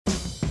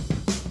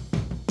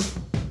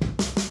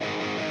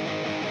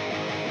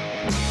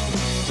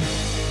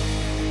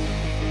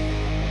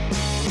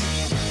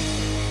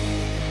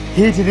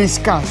here to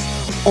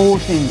discuss all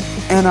things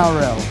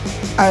NRL,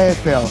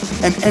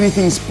 AFL and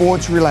anything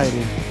sports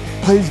related.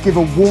 Please give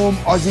a warm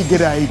Aussie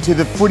g'day to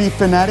the footy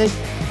fanatic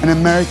and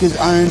America's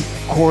own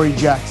Corey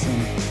Jackson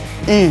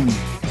in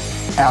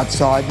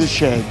Outside the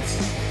Sheds.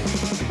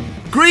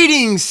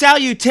 Greetings,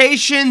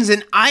 salutations,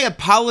 and I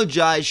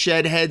apologize,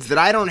 Shedheads, that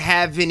I don't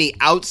have any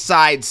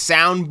outside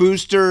sound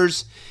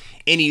boosters,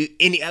 any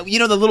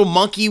the little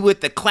monkey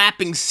with the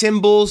clapping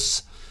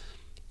cymbals,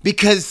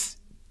 because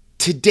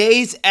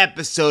today's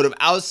episode of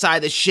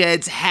Outside the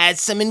Sheds has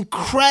some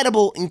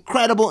incredible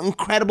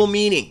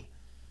meaning.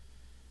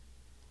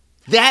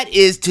 That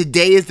is,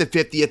 today is the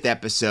 50th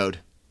episode.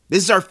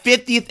 This is our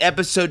 50th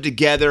episode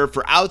together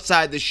for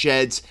Outside the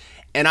Sheds,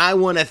 and I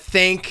want to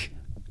thank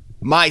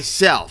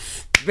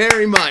myself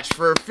very much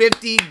for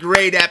 50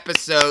 great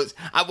episodes.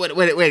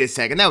 Wait a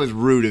second, that was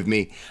rude of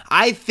me.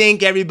 I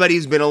thank everybody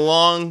who's been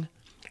along.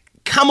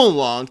 Come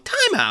along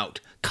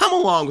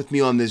with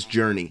me on this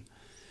journey.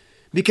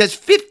 Because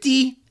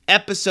 50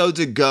 episodes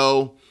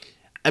ago,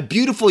 a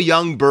beautiful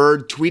young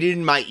bird tweeted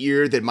in my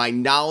ear that my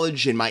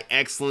knowledge and my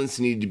excellence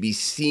needed to be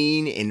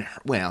seen and,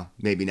 well,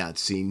 maybe not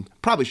seen,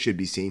 probably should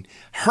be seen,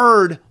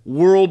 heard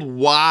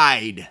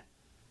worldwide.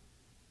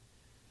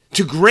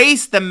 To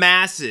grace the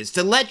masses,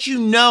 to let you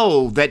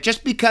know that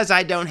just because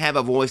I don't have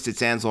a voice that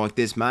sounds like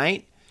this,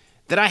 mate,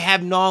 that I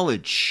have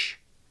knowledge.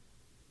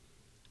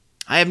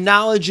 I have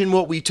knowledge in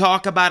what we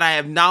talk about, I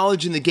have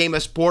knowledge in the game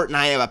of sport, and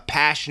I have a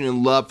passion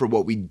and love for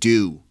what we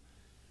do.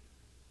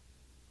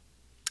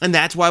 And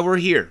that's why we're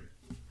here.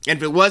 And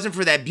if it wasn't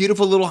for that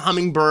beautiful little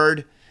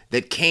hummingbird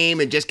that came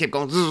and just kept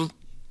going,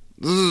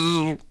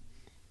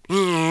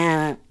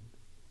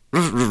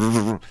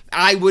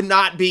 I would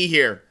not be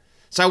here.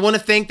 So I want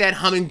to thank that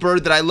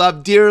hummingbird that I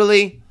love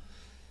dearly,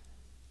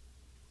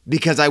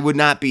 because I would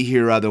not be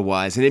here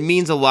otherwise. And it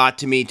means a lot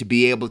to me to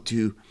be able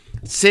to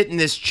sit in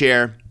this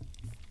chair,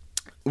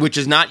 which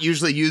is not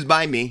usually used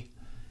by me,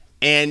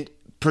 and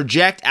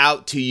project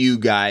out to you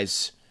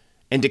guys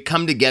and to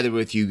come together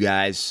with you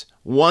guys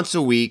once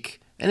a week.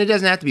 And it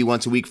doesn't have to be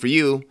once a week for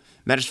you.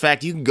 Matter of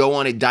fact, you can go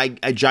on a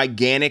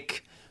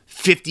gigantic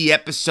 50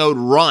 episode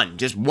run,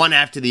 just one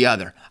after the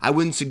other. I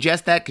wouldn't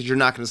suggest that because you're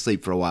not going to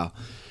sleep for a while.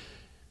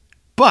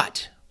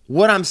 But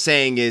what I'm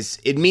saying is,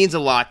 it means a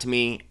lot to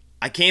me.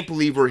 I can't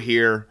believe we're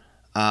here.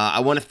 I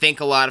want to thank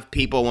a lot of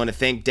people. I want to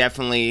thank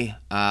definitely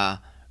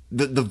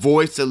the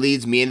voice that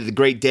leads me into the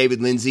great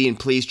David Lindsay. And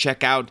please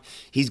check out,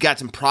 he's got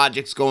some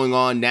projects going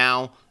on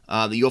now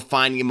that you'll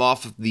find him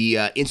off of the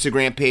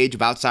Instagram page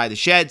of Outside the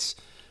Sheds.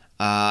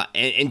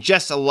 And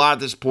just a lot of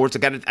the sports. I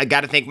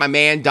got to thank my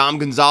man, Dom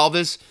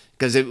Gonzalez,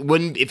 because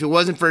if it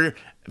wasn't for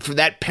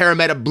that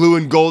Parramatta blue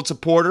and gold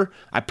supporter,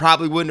 I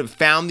probably wouldn't have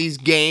found these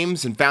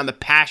games and found the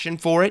passion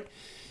for it.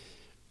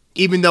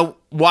 Even though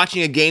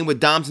watching a game with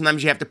Dom,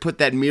 sometimes you have to put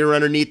that mirror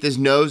underneath his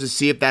nose to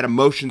see if that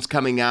emotion's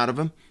coming out of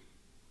him.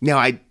 Now,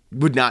 I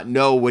would not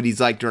know what he's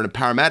like during a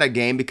Parramatta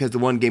game, because the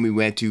one game we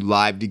went to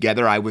live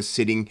together, I was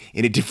sitting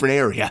in a different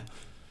area.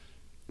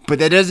 But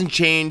that doesn't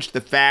change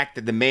the fact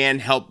that the man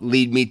helped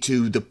lead me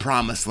to the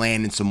promised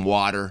land and some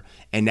water,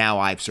 and now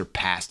I've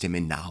surpassed him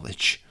in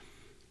knowledge.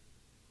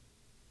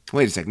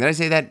 Wait a second, did I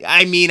say that?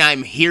 I mean,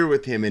 I'm here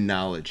with him in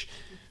knowledge.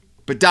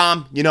 But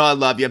Dom, you know I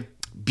love you.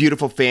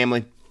 Beautiful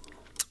family.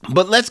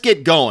 But let's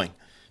get going,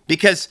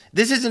 because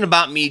this isn't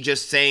about me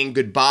just saying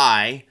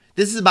goodbye.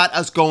 This is about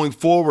us going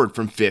forward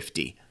from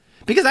 50.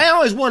 Because I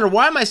always wonder,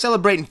 why am I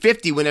celebrating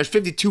 50 when there's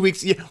 52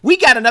 weeks? We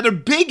got another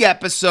big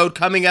episode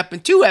coming up in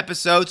 2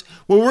 episodes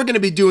where we're going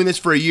to be doing this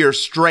for a year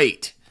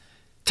straight.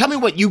 Tell me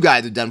what you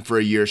guys have done for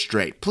a year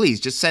straight.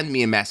 Please, just send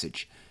me a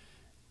message.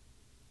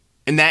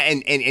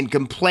 And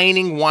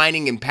complaining,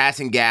 whining, and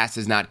passing gas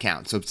does not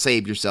count. So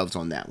save yourselves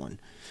on that one.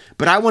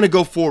 But I want to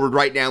go forward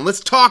right now. Let's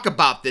talk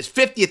about this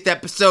 50th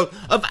episode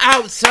of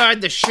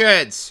Outside the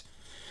Sheds.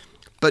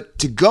 But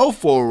to go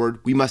forward,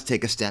 we must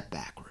take a step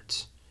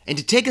backwards. And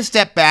to take a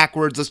step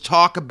backwards, let's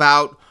talk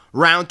about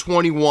round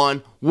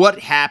 21, what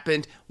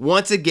happened.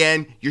 Once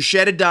again, your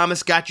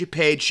Shedadamas got you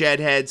paid,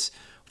 Shedheads.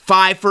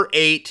 5 for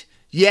 8.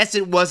 Yes,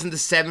 it wasn't the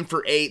 7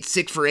 for 8,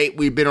 6 for 8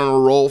 we've been on a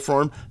roll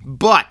for him.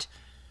 But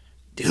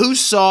who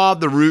saw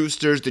the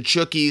Roosters, the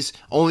Chookies,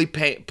 only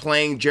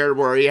playing Jared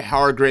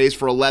Waerea-Hargreaves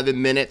for 11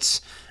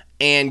 minutes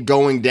and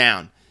going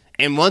down?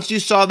 And once you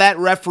saw that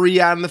referee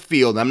out on the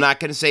field, I'm not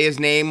going to say his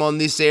name on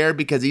this air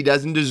because he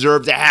doesn't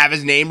deserve to have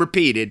his name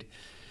repeated.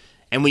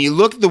 And when you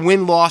look at the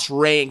win-loss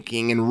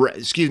ranking and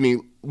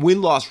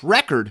win-loss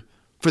record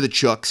for the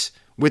Chooks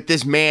with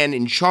this man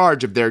in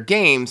charge of their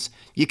games,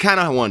 you kind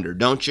of wonder,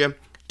 don't you?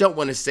 Don't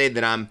want to say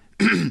that I'm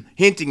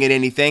hinting at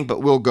anything,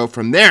 but we'll go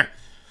from there.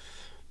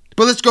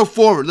 But let's go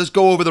forward. Let's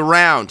go over the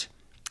round.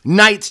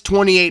 Knights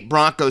 28,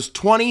 Broncos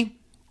 20.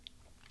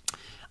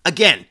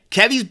 Again,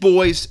 Kevy's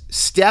boys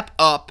step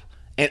up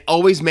and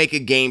always make a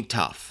game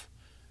tough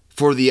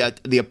for the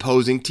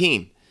opposing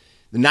team.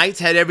 The Knights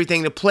had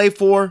everything to play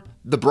for.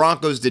 The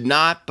Broncos did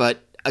not.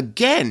 But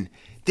again,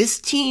 this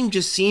team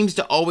just seems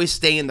to always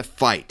stay in the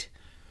fight.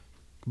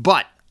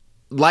 But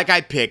like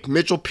I picked,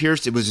 Mitchell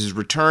Pearce, it was his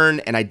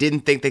return, and I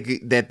didn't think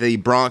that the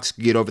Bronx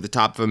could get over the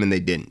top of him, and they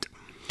didn't.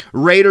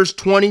 Raiders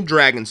 20,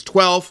 Dragons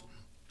 12.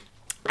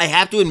 I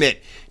have to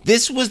admit,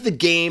 this was the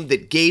game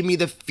that gave me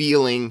the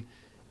feeling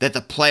that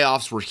the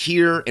playoffs were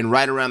here and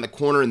right around the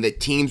corner and that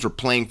teams were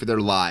playing for their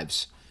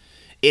lives.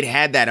 It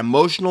had that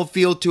emotional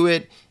feel to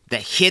it. The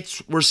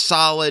hits were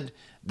solid.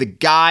 The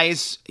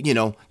guys,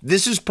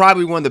 this is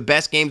probably one of the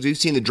best games we've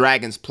seen the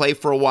Dragons play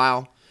for a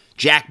while.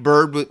 Jack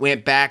Bird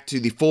went back to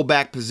the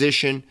fullback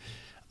position.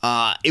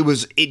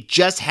 It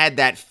just had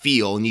that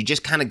feel, and you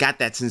just kind of got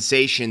that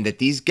sensation that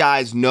these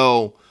guys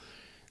know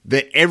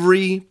that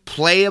every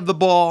play of the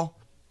ball,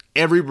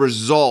 every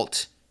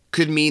result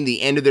could mean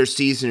the end of their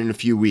season in a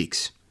few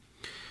weeks.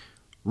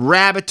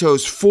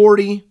 Rabbitohs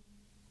 40,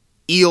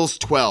 Eels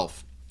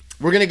 12.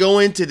 We're going to go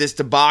into this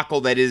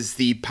debacle that is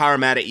the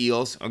Parramatta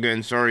Eels.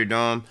 Again, sorry,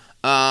 Dom.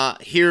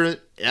 Here,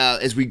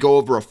 as we go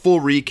over a full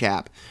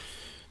recap.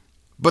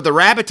 But the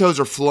Rabbitohs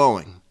are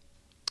flowing.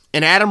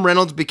 And Adam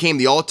Reynolds became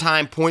the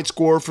all-time point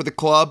scorer for the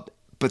club,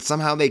 but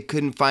somehow they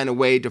couldn't find a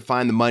way to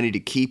find the money to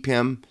keep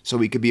him so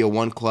he could be a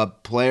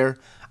one-club player.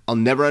 I'll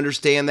never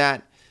understand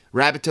that.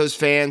 Rabbitohs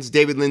fans,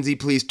 David Lindsay,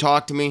 please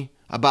talk to me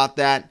about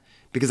that,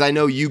 because I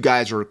know you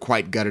guys are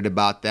quite gutted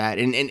about that.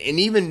 And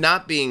even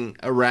not being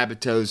a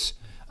Rabbitohs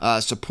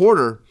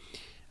supporter,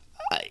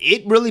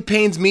 it really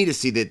pains me to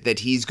see that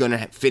he's going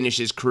to finish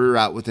his career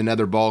out with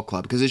another ball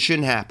club, because it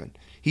shouldn't happen.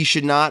 He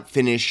should not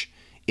finish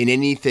in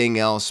anything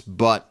else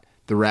but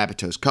the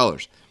Rabbitohs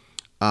colors.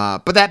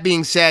 But that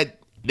being said,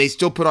 they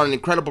still put on an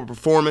incredible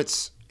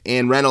performance,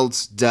 and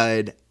Reynolds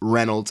did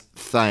Reynolds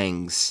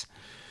things.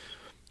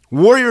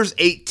 Warriors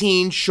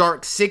 18,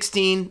 Sharks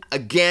 16.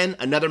 Again,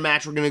 another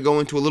match we're going to go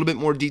into a little bit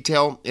more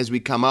detail as we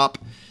come up.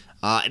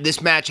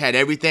 This match had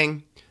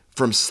everything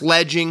from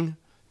sledging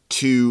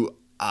to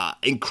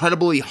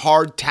incredibly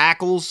hard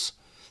tackles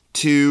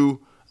to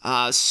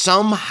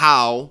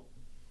somehow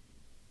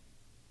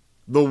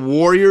the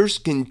Warriors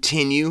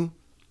continue,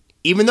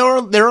 even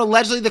though they're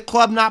allegedly the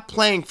club not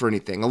playing for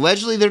anything.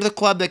 Allegedly they're the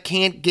club that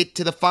can't get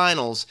to the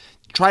finals.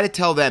 Try to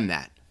tell them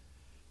that.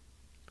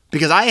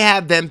 Because I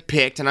have them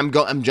picked, and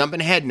I'm jumping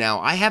ahead now.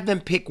 I have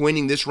them pick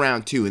winning this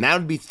round too, and that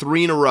would be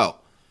 3 in a row.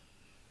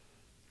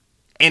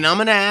 And I'm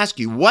going to ask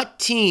you, what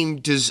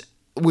team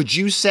would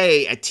you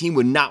say a team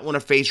would not want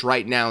to face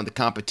right now in the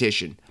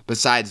competition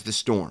besides the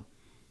Storm?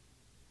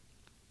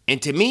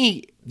 And to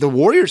me, the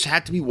Warriors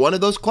have to be one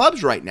of those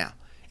clubs right now.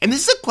 And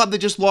this is a club that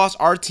just lost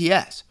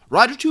RTS.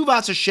 Roger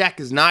Tuivasa-Sheck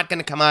is not going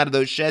to come out of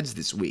those sheds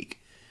this week.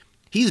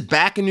 He's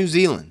back in New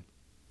Zealand.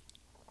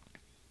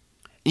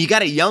 And you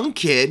got a young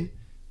kid,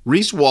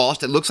 Reese Walsh,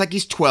 that looks like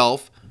he's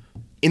 12,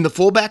 in the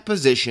fullback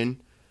position,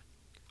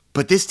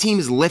 but this team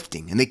is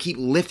lifting, and they keep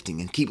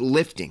lifting and keep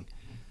lifting.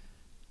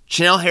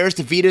 Chanel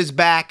Harris-DeVita is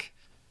back.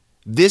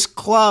 This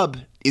club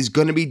is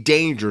going to be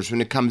dangerous when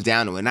it comes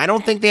down to it, and I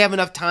don't think they have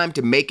enough time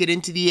to make it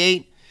into the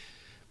 8.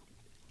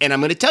 And I'm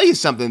going to tell you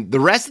something. The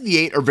rest of the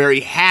 8 are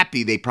very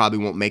happy they probably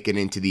won't make it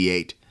into the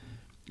 8.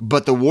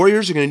 But the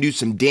Warriors are going to do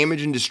some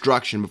damage and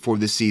destruction before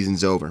this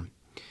season's over.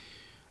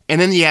 And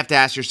then you have to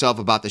ask yourself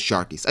about the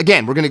Sharkies.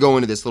 Again, we're going to go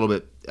into this a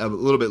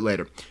little bit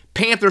later.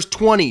 Panthers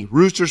 20,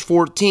 Roosters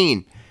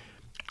 14.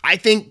 I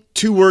think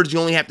 2 words you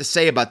only have to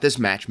say about this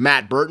match.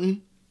 Matt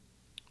Burton.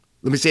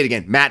 Let me say it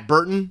again. Matt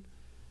Burton.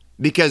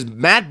 Because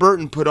Matt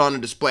Burton put on a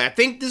display. I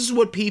think this is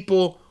what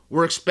people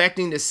were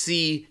expecting to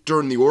see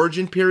during the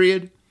origin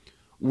period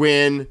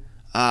when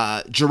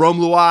Jerome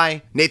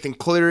Luai, Nathan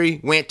Cleary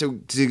went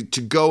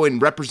to go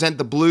and represent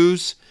the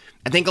Blues.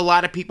 I think a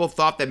lot of people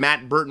thought that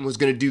Matt Burton was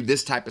going to do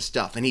this type of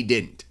stuff, and he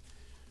didn't.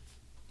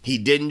 He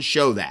didn't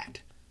show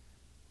that.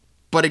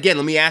 But again,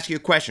 let me ask you a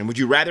question. Would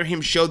you rather him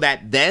show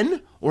that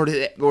then or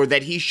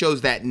that he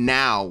shows that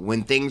now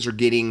when things are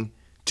getting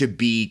to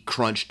be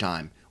crunch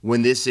time,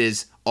 when this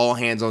is all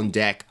hands on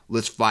deck,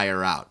 let's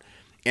fire out?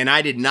 And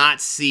I did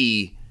not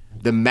see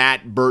the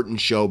Matt Burton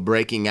show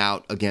breaking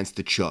out against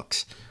the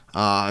Chooks,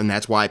 and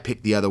that's why I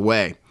picked the other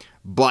way.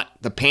 But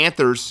the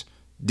Panthers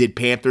did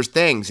Panthers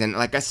things, and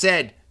like I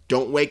said,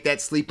 don't wake that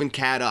sleeping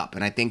cat up,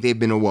 and I think they've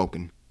been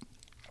awoken.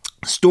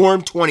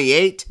 Storm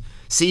 28,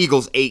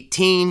 Seagulls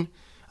 18.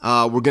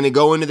 We're going to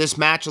go into this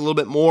match a little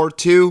bit more,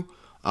 too.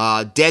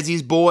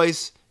 Desi's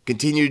boys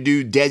continue to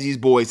do Desi's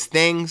boys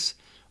things.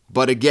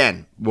 But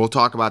again, we'll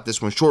talk about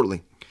this one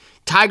shortly.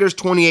 Tigers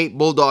 28,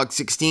 Bulldogs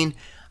 16.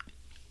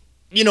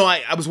 You know,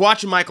 I was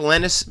watching Michael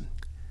Ennis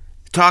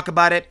talk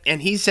about it,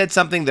 and he said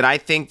something that I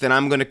think that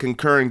I'm going to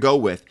concur and go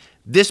with.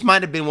 This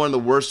might have been one of the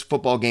worst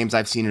football games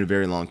I've seen in a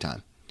very long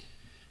time.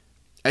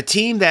 A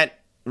team that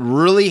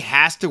really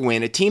has to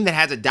win, a team that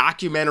has a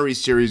documentary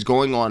series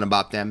going on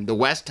about them, the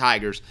West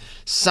Tigers,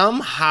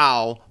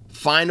 somehow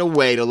find a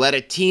way to let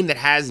a team that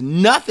has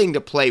nothing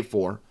to play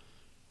for,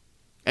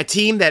 a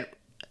team that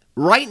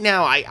right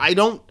now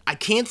I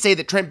can't say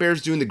that Trent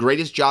Bear's doing the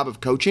greatest job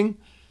of coaching.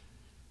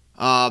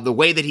 The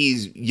way that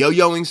he's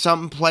yo-yoing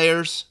some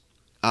players,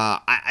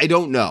 I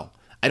don't know.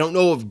 I don't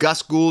know if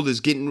Gus Gould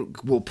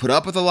will put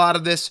up with a lot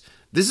of this.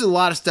 This is a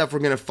lot of stuff we're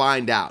going to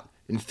find out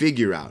and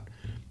figure out.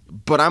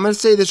 But I'm going to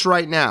say this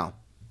right now.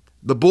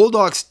 The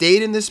Bulldogs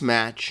stayed in this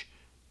match,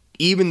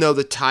 even though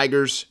the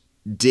Tigers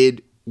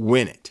did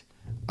win it.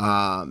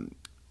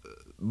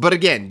 But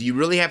again, do you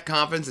really have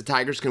confidence the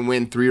Tigers can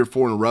win 3 or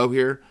 4 in a row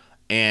here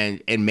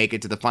and make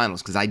it to the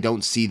finals? Because I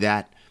don't see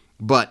that,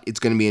 but it's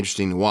going to be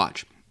interesting to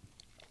watch.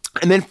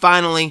 And then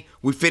finally,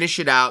 we finish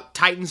it out.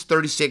 Titans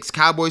 36,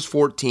 Cowboys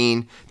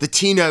 14, the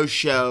Tino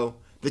Show,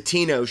 the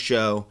Tino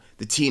Show,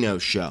 the Tino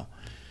Show.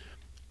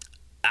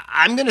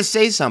 I'm going to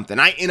say something.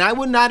 I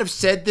would not have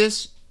said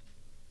this,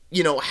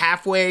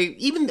 halfway,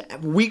 even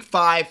week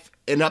 5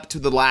 and up to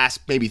the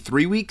last maybe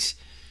 3 weeks.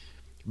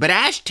 But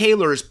Ash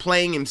Taylor is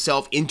playing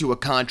himself into a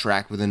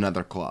contract with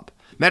another club.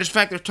 Matter of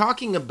fact, they're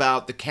talking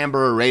about the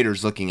Canberra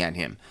Raiders looking at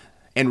him.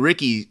 And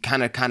Ricky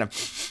kind of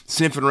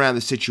sniffing around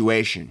the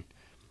situation.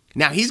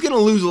 Now, he's going to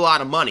lose a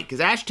lot of money because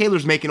Ash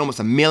Taylor's making almost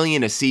 $1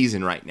 million a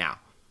season right now.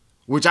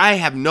 Which I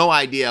have no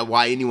idea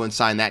why anyone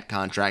signed that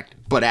contract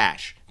but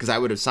Ash. Because I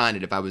would have signed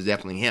it if I was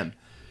definitely him.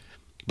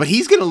 But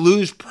he's going to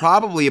lose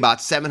probably about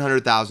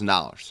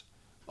 $700,000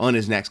 on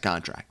his next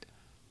contract.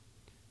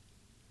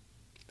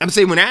 I'm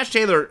saying when Ash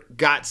Taylor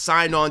got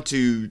signed on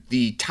to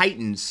the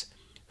Titans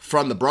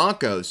from the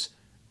Broncos,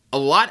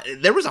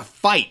 there was a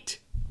fight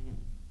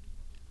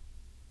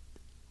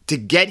to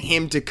get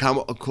him to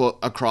come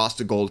across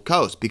the Gold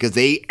Coast because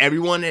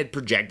everyone had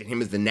projected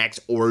him as the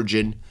next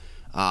Origin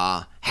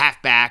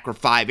halfback or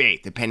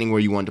 5'8", depending where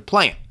you wanted to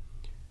play him.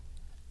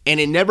 And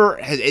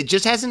it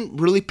just hasn't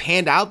really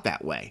panned out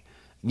that way.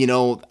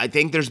 I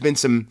think there's been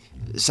some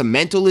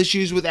mental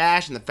issues with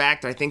Ash and the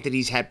fact that I think that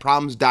he's had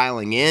problems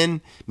dialing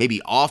in,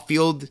 maybe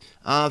off-field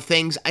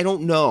things. I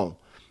don't know.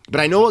 But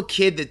I know a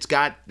kid that's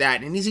got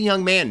that, and he's a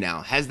young man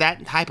now, has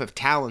that type of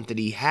talent that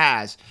he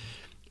has.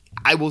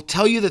 I will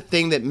tell you the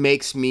thing that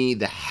makes me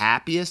the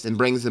happiest and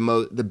brings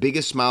the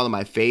biggest smile to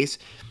my face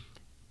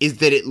is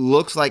that it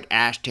looks like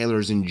Ash Taylor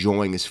is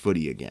enjoying his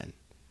footy again.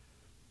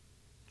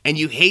 And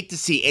you hate to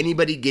see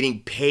anybody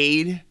getting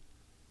paid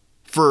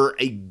for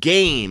a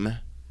game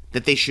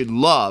that they should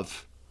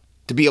love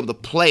to be able to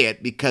play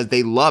it because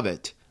they love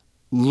it,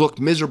 look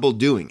miserable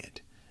doing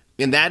it.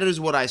 And that is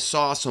what I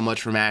saw so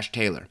much from Ash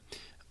Taylor,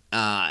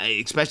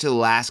 especially the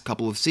last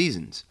couple of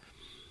seasons.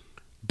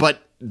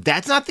 But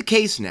that's not the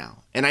case now.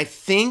 And I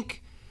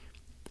think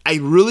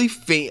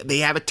they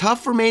have a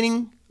tough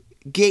remaining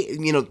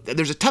game.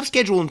 There's a tough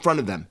schedule in front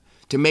of them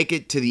to make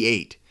it to the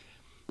 8.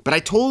 But I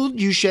told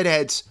you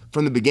shitheads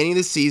from the beginning of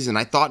the season,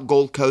 I thought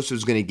Gold Coast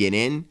was going to get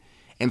in.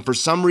 And for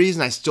some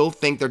reason, I still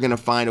think they're going to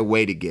find a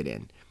way to get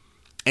in.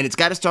 And it's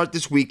got to start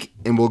this week,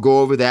 and we'll go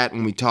over that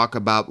when we talk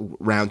about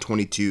round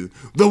 22,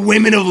 the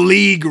Women of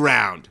League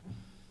round.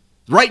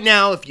 Right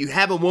now, if you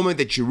have a woman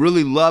that you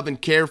really love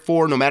and care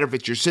for, no matter if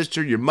it's your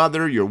sister, your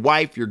mother, your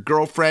wife, your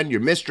girlfriend,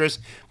 your mistress,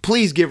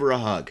 please give her a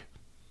hug.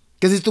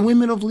 Because it's the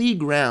Women of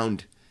League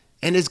round.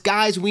 And as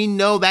guys, we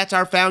know that's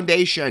our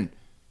foundation.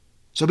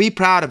 So be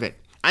proud of it.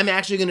 I'm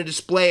actually going to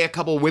display a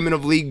couple Women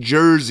of League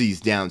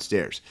jerseys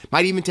downstairs.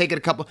 Might even take it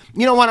a couple.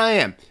 You know what I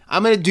am?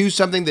 I'm going to do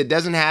something that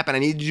doesn't happen. I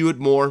need to do it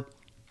more.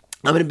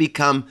 I'm going to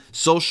become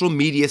social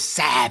media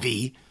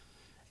savvy.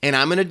 And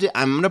I'm going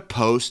to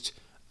post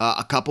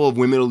a couple of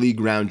Women of League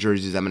round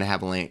jerseys I'm going to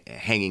have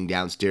hanging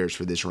downstairs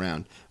for this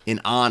round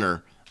in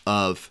honor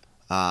of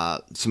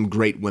some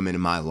great women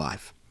in my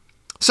life.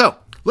 So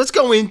let's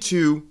go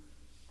into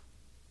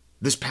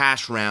this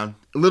past round,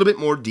 a little bit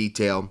more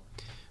detail.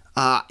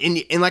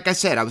 And like I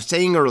said, I was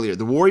saying earlier,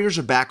 the Warriors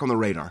are back on the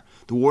radar.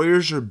 The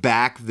Warriors are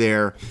back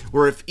there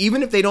where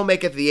even if they don't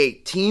make it to the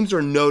 8, teams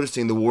are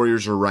noticing the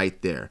Warriors are right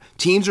there.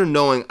 Teams are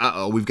knowing,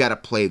 we've got to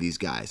play these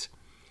guys.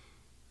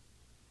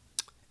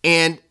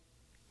 And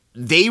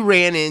they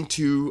ran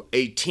into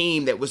a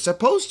team that was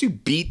supposed to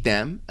beat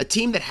them, a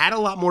team that had a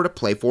lot more to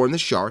play for in the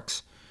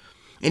Sharks.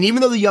 And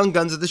even though the young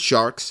guns of the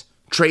Sharks,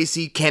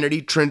 Tracy,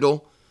 Kennedy,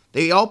 Trindle,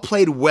 they all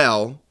played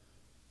well,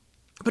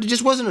 but it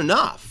just wasn't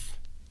enough.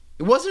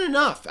 It wasn't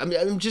enough. I mean,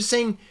 I'm just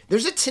saying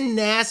there's a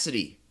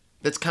tenacity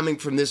that's coming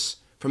from this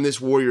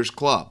Warriors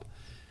club.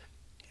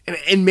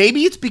 And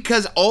maybe it's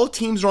because all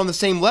teams are on the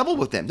same level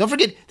with them. Don't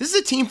forget, this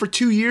is a team for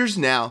 2 years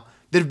now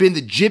that have been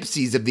the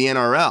gypsies of the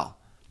NRL.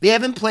 They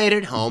haven't played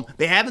at home.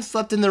 They haven't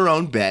slept in their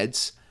own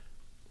beds.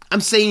 I'm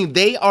saying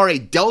they are a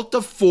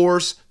Delta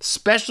Force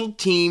special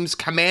teams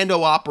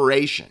commando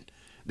operation.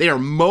 They're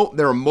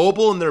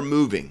mobile and they're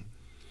moving.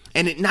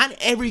 And not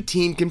every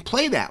team can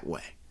play that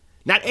way.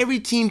 Not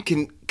every team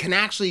can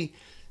actually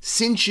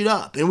cinch it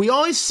up. And we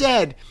always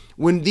said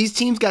when these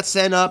teams got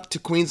sent up to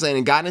Queensland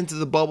and got into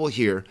the bubble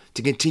here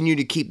to continue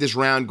to keep this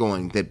round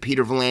going, that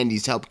Peter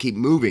V'landys helped keep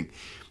moving,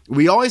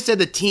 we always said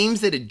the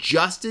teams that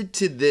adjusted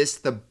to this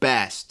the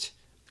best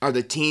are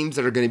the teams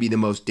that are going to be the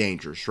most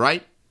dangerous,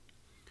 right?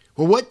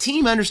 Well, what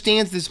team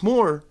understands this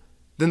more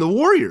than the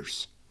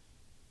Warriors?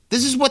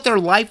 This is what their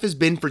life has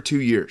been for 2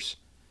 years.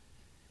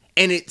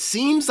 And it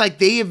seems like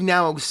they have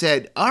now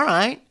said, all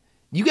right,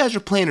 you guys are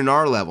playing in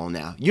our level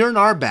now. You're in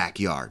our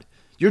backyard.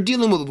 You're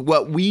dealing with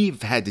what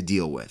we've had to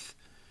deal with.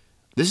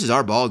 This is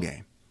our ball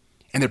game.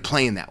 And they're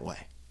playing that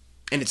way.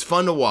 And it's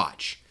fun to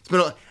watch.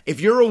 If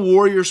you're a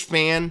Warriors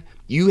fan,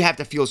 you have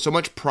to feel so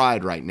much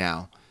pride right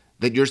now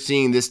that you're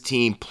seeing this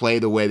team play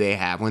the way they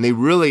have. When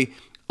a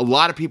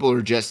lot of people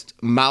are just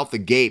mouth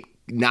agape,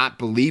 not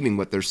believing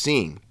what they're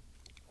seeing.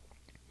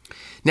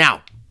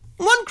 Now,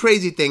 one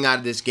crazy thing out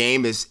of this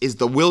game is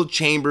the Will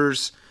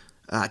Chambers,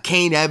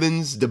 Kane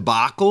Evans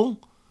debacle.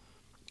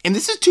 And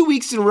this is 2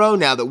 weeks in a row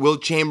now that Will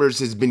Chambers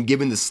has been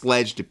given the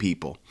sledge to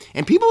people.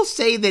 And people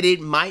say that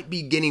it might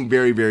be getting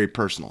very, very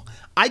personal.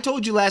 I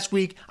told you last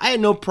week I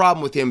had no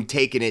problem with him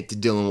taking it to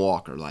Dylan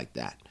Walker like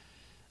that.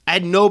 I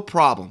had no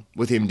problem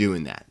with him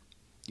doing that.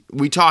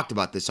 We talked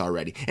about this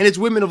already. And it's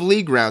Women of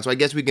League round, so I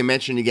guess we can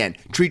mention it again.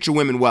 Treat your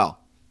women well,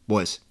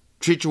 boys.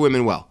 Treat your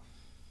women well.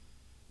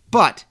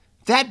 But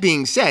that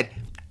being said,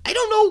 I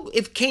don't know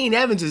if Kane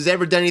Evans has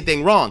ever done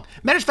anything wrong.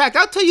 Matter of fact,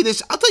 I'll tell you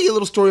this. I'll tell you a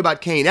little story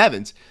about Kane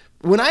Evans.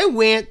 When I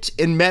went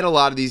and met a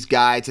lot of these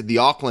guys at the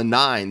Auckland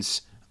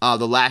Nines,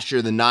 the last year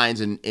of the Nines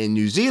in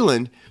New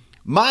Zealand,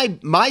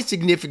 my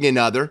significant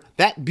other,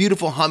 that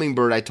beautiful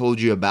hummingbird I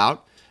told you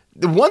about,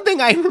 the one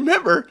thing I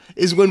remember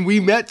is when we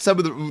met some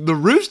of the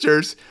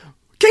Roosters,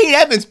 Kane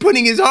Evans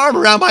putting his arm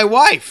around my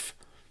wife.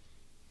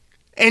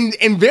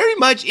 And very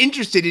much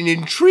interested and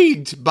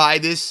intrigued by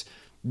this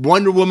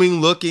Wonder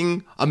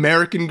Woman-looking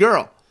American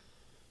girl.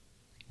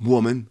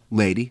 Woman,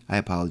 lady, I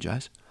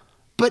apologize.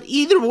 But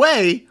either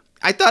way,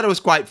 I thought it was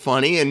quite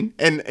funny, and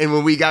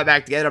when we got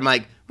back together, I'm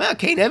like, well,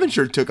 Kane Evans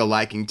sure took a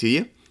liking to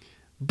you.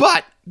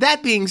 But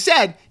that being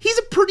said, he's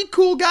a pretty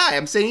cool guy.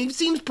 I'm saying he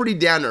seems pretty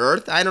down to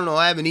earth. I don't know,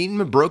 I haven't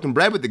eaten broken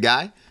bread with the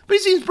guy, but he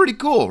seems pretty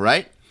cool,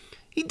 right?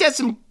 He does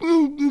some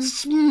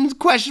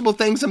questionable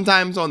things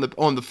sometimes on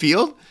the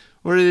field,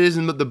 where it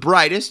isn't the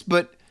brightest,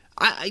 but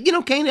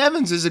Kane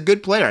Evans is a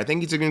good player. I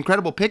think he's an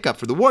incredible pickup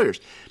for the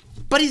Warriors.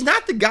 But he's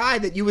not the guy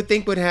that you would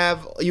think would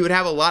have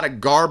a lot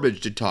of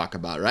garbage to talk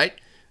about, right?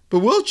 But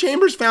Will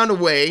Chambers found a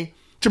way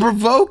to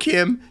provoke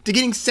him to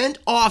getting sent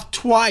off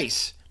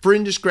twice for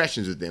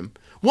indiscretions with him.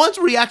 Once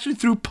where he actually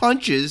threw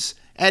punches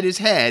at his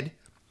head,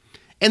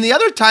 and the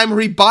other time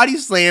where he body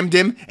slammed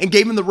him and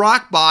gave him the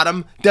rock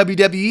bottom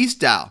WWE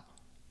style.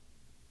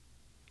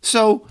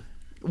 So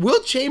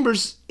Will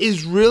Chambers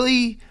is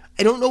really,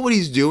 I don't know what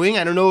he's doing.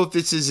 I don't know if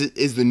this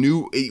is the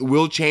new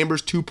Will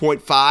Chambers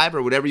 2.5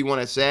 or whatever you want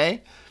to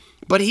say,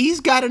 but he's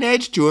got an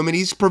edge to him and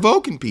he's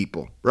provoking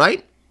people,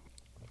 right?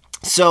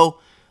 So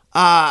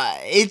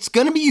it's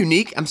going to be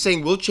unique. I'm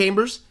saying Will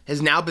Chambers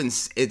has now been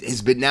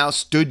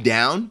stood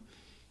down.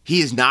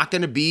 He is not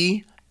going to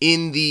be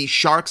in the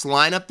Sharks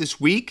lineup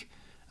this week.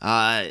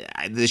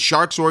 The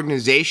Sharks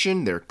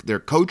organization, their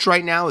coach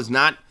right now is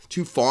not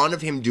too fond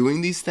of him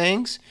doing these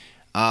things.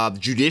 The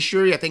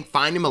judiciary, I think,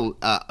 fined him a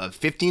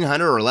 $1,500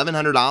 or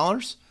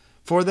 $1,100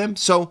 for them.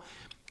 So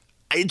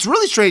it's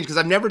really strange because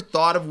I've never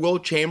thought of Will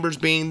Chambers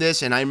being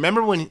this. And I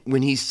remember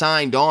when he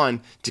signed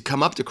on to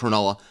come up to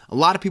Cronulla, a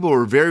lot of people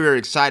were very, very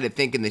excited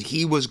thinking that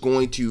he was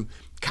going to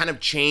kind of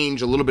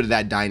change a little bit of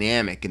that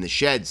dynamic in the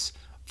sheds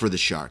for the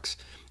Sharks.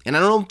 And I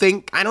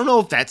don't know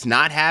if that's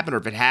not happened or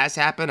if it has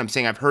happened. I'm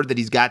saying I've heard that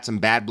he's got some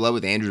bad blood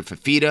with Andrew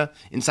Fafita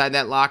inside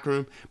that locker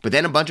room. But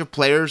then a bunch of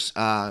players,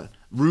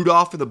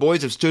 Rudolph and the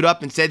boys, have stood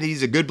up and said that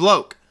he's a good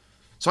bloke.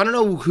 So I don't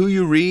know who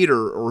you read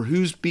or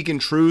who's speaking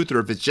truth or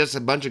if it's just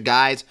a bunch of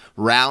guys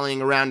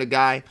rallying around a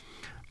guy.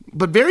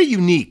 But very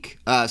unique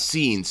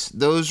scenes.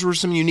 Those were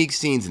some unique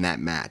scenes in that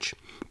match.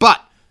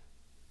 But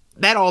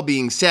that all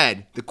being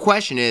said, the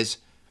question is,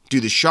 do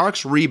the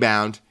Sharks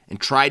rebound and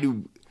try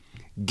to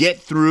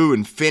get through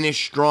and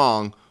finish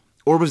strong,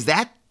 or was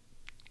that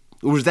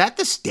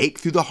the stake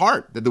through the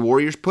heart that the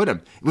Warriors put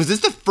him? Was this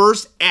the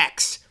first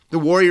X the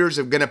Warriors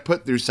are going to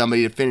put through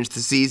somebody to finish the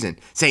season,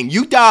 saying,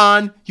 you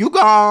done, you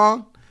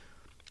gone?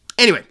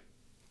 Anyway,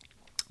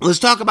 let's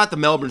talk about the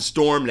Melbourne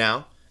Storm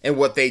now and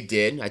what they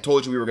did. I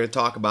told you we were going to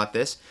talk about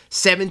this.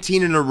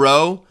 17 in a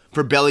row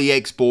for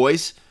Bellyache's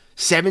boys.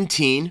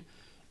 17.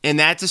 And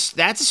that's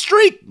a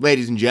streak,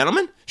 ladies and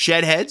gentlemen.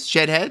 Shed heads.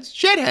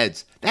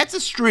 That's a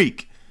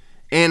streak.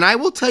 And I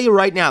will tell you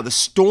right now, the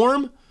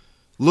Storm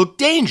looked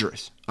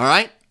dangerous, all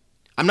right?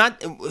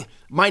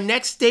 My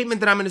next statement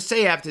that I'm going to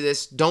say after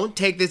this, don't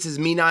take this as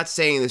me not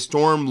saying the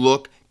Storm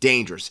look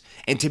dangerous.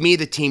 And to me,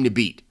 the team to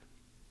beat.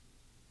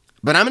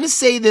 But I'm going to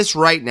say this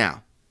right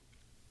now.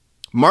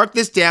 Mark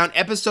this down,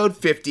 episode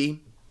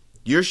 50,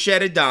 your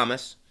Shed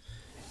Adamas.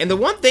 And the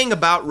one thing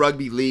about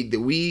rugby league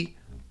that we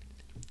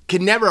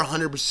can never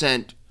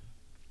 100%,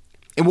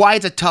 and why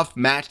it's a tough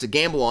match to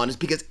gamble on, is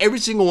because every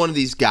single one of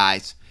these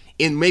guys,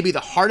 in maybe the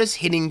hardest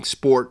hitting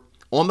sport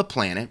on the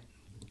planet,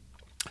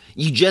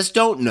 you just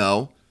don't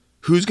know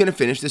who's going to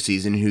finish the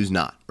season and who's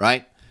not,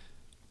 right?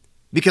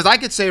 Because I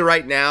could say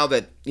right now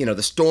that,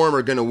 the Storm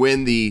are going to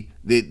win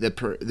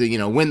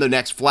win the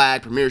next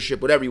flag,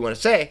 premiership, whatever you want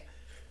to say.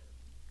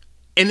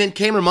 And then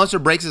Cameron Munster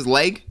breaks his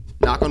leg,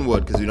 knock on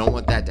wood, because we don't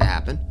want that to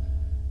happen.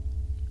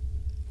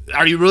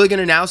 Are you really going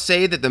to now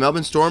say that the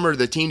Melbourne Storm are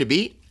the team to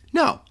beat?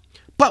 No.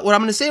 But what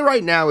I'm going to say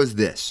right now is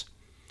this.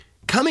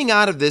 Coming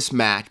out of this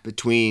match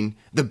between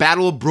the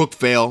Battle of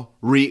Brookvale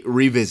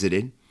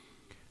revisited,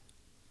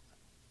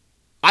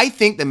 I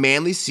think the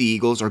Manly Sea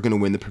Eagles are going to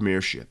win the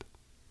premiership.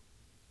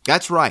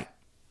 That's right.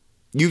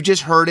 You've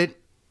just heard it.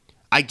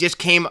 I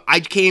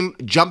came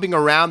jumping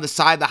around the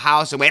side of the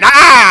house and went,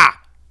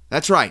 ah!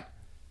 That's right.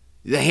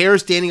 The hair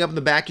is standing up in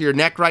the back of your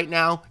neck right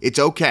now. It's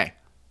okay.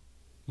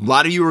 A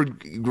lot of you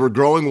were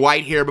growing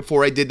white hair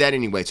before I did that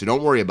anyway, so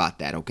don't worry about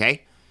that,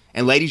 okay?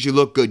 And ladies, you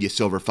look good, you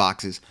silver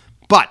foxes.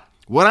 But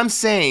what I'm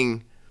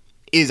saying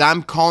is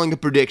I'm calling a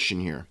prediction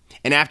here.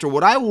 And after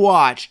what I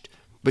watched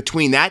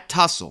between that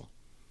tussle,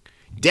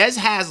 Des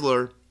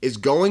Hasler is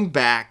going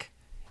back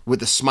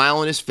with a smile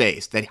on his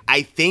face that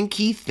I think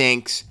he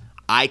thinks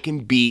I can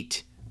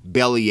beat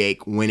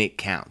Bellyache when it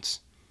counts.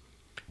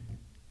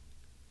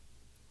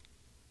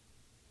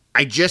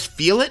 I just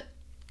feel it.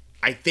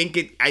 I think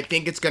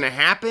it's going to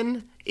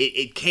happen.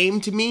 It came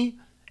to me,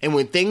 and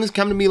when things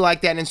come to me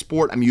like that in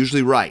sport, I'm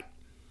usually right.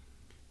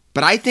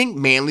 But I think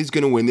Manly's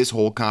going to win this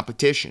whole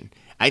competition.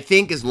 I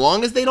think as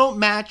long as they don't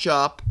match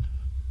up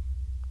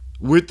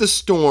with the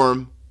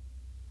Storm,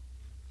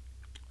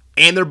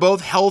 and they're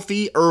both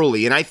healthy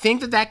early, and I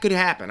think that could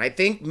happen. I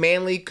think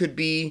Manly could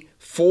be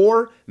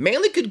 4.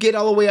 Manly could get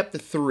all the way up to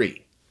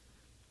 3.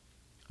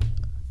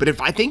 But if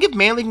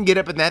Manly can get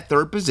up in that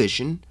third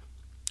position,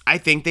 I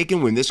think they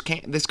can win this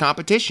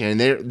competition,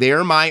 and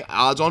they're my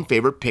odds-on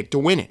favorite pick to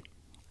win it.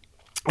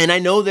 And I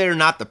know they're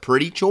not the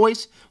pretty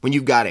choice when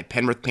you've got a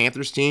Penrith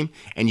Panthers team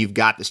and you've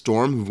got the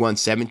Storm who've won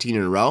 17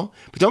 in a row.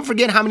 But don't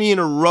forget how many in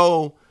a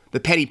row the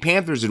Petty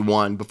Panthers had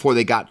won before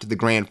they got to the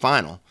grand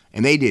final,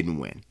 and they didn't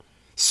win.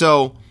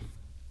 So,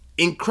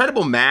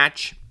 incredible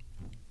match.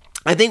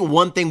 I think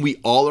one thing we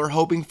all are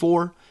hoping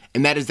for,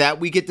 and that is that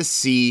we get to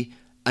see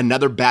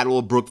another Battle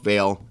of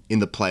Brookvale in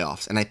the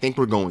playoffs, and I think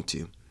we're going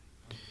to.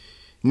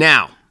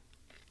 Now,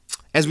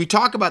 as we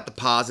talk about the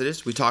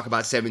positives, we talk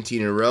about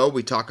 17 in a row,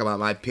 we talk about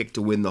my pick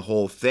to win the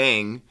whole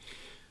thing,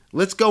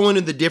 let's go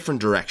into the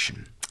different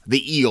direction.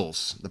 The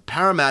Eels, the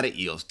Parramatta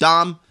Eels.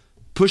 Dom,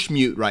 push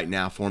mute right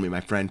now for me, my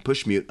friend.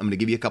 Push mute. I'm going to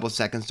give you a couple of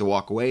seconds to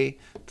walk away.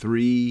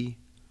 3,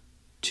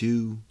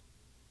 2,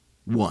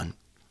 1.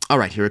 All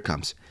right, here it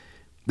comes.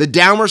 The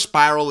downward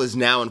spiral is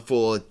now in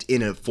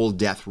a full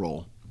death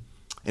roll.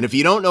 And if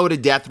you don't know what a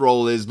death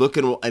roll is, look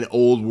at an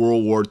old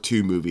World War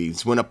II movie.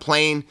 It's when a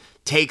plane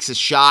takes a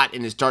shot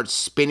and it starts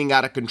spinning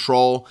out of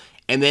control,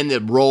 and then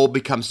the roll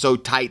becomes so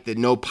tight that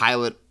no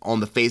pilot on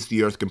the face of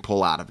the earth can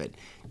pull out of it.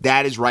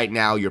 That is right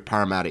now your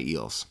Parramatta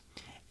Eels.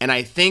 And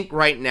I think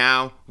right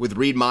now, with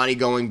Reed Monty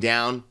going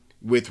down,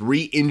 with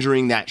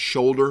re-injuring that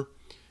shoulder,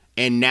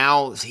 and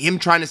now him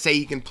trying to say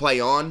he can play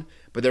on,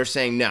 but they're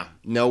saying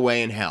no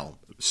way in hell.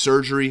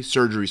 Surgery,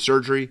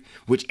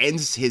 which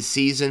ends his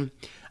season.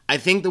 I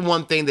think the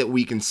one thing that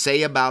we can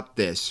say about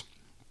this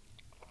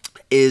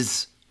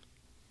is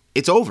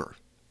it's over.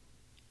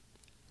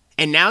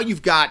 And now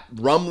you've got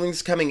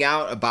rumblings coming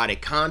out about a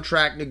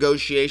contract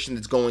negotiation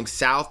that's going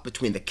south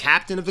between the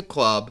captain of the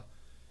club,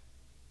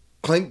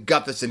 Clint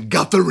Gutherson,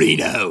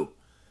 Gutherino.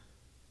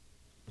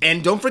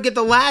 And don't forget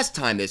the last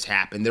time this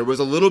happened, there was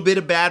a little bit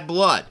of bad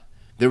blood.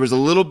 There was a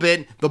little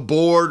bit, the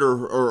board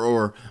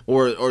or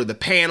the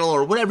panel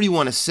or whatever you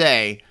want to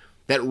say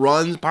that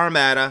runs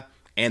Parramatta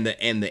and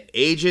the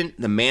agent,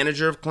 the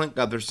manager of Clint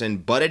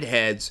Gutherson butted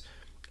heads,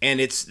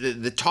 and it's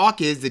the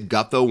talk is that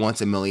Gutho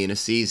wants $1 million a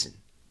season.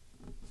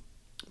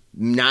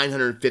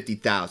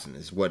 $950,000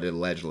 is what it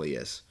allegedly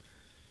is.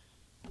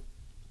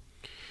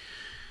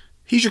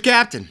 He's your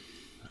captain,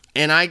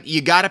 and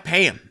you got to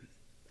pay him.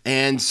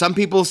 And some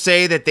people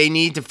say that they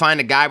need to find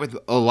a guy with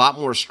a lot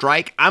more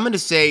strike. I'm going to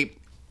say,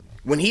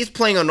 when he's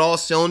playing on all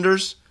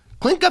cylinders,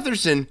 Clint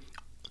Gutherson,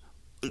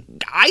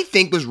 I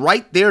think, was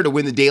right there to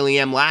win the Daily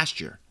M last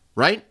year,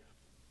 right?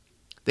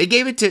 They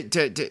gave it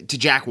to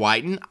Jack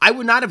Whiten. I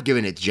would not have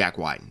given it to Jack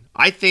Whiten.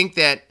 I think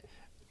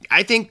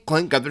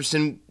Clint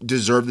Gutherson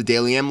deserved the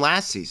Daily M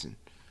last season.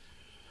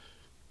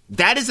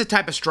 That is the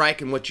type of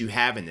strike in what you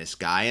have in this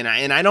guy,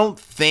 and I don't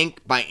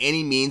think by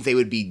any means they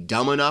would be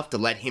dumb enough to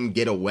let him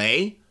get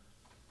away.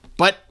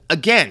 But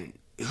again,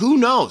 who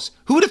knows?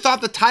 Who would have thought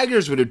the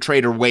Tigers would have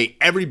traded away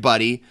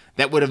everybody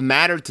that would have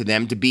mattered to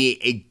them to be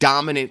a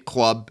dominant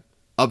club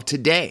of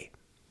today?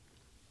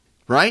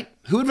 Right?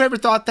 Who would have ever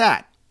thought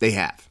that? They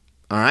have.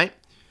 All right?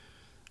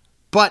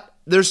 But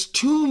there's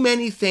too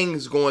many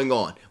things going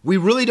on. We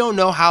really don't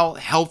know how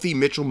healthy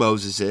Mitchell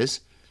Moses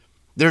is.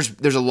 There's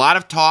a lot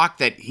of talk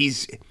that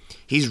he's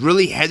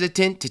really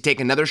hesitant to take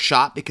another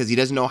shot because he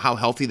doesn't know how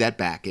healthy that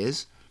back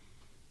is.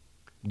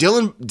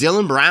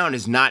 Dylan Brown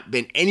has not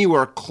been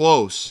anywhere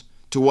close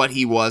to what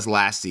he was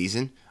last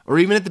season or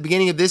even at the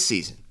beginning of this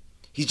season.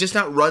 He's just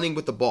not running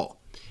with the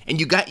ball. And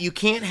you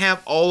can't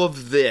have all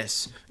of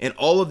this and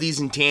all of these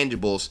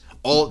intangibles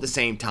all at the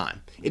same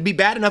time. It'd be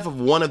bad enough if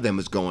one of them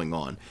was going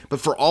on.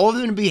 But for all of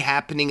them to be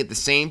happening at the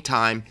same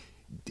time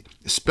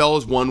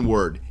spells one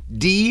word.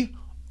 D-O-O-M.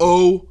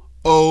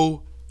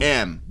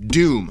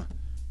 Doom.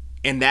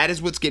 And that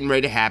is what's getting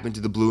ready to happen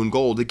to the blue and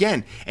gold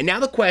again. And now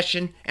the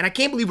question, and I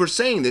can't believe we're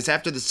saying this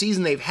after the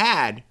season they've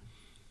had,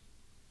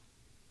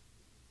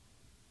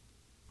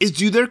 is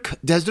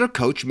does their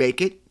coach make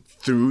it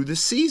through the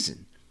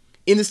season?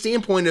 In the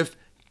standpoint of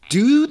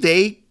Do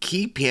they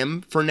keep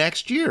him for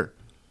next year?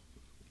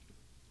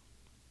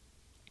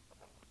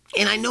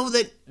 And I know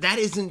that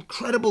is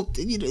incredible.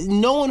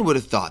 No one would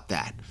have thought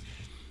that.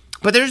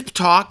 But there's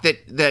talk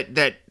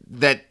that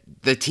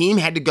the team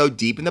had to go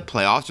deep in the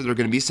playoffs, so there are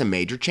going to be some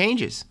major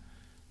changes.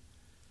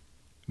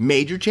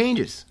 Major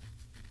changes.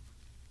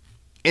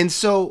 And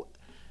so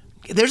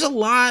there's a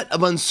lot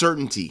of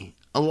uncertainty,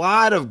 a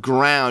lot of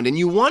ground, and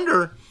you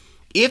wonder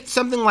if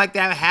something like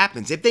that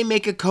happens, if they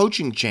make a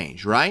coaching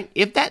change, right?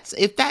 If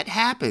that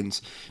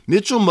happens,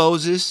 Mitchell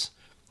Moses,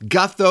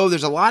 Gutho,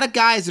 there's a lot of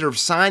guys that are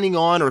signing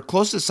on or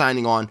close to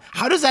signing on.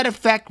 How does that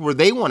affect where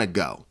they want to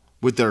go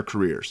with their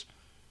careers?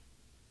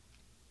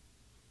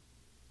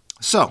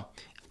 So,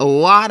 a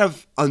lot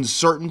of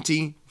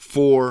uncertainty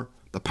for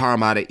the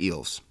Parramatta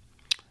Eels,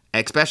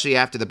 especially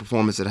after the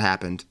performance that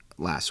happened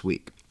last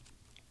week.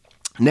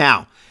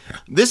 Now,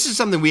 this is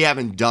something we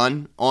haven't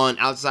done on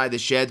Outside the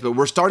Sheds, but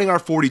we're starting our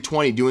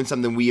 40-20 doing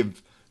something we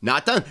have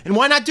not done. And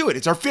why not do it?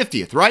 It's our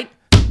 50th, right?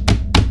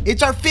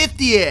 It's our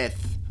 50th.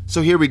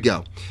 So here we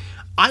go.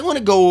 I want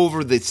to go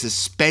over the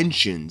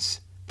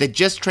suspensions that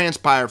just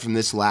transpired from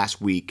this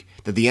last week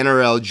that the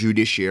NRL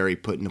judiciary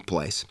put into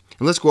place.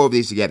 And let's go over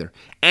these together.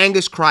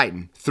 Angus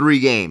Crichton, 3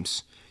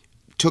 games.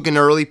 Took an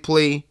early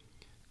plea,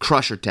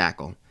 crusher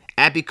tackle.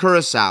 Api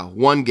Curacao,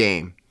 1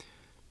 game.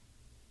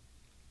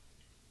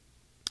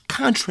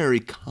 Contrary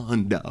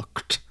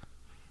conduct.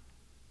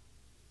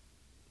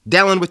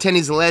 Dallin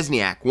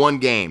Watene-Zelezniak, 1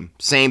 game.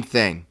 Same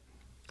thing.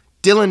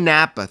 Dylan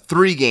Napa,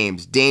 3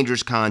 games.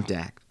 Dangerous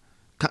conduct.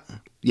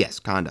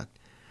 Conduct.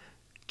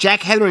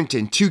 Jack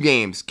Hetherington, 2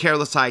 games.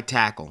 Careless high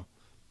tackle.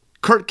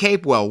 Kurt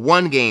Capewell,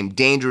 1 game.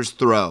 Dangerous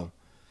throw.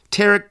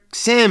 Tarek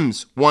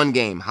Sims, 1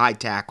 game. High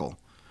tackle.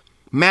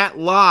 Matt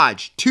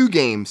Lodge, 2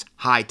 games.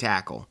 High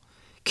tackle.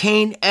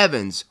 Kane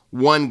Evans,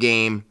 1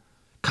 game.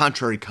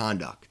 Contrary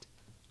conduct.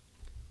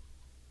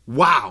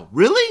 Wow,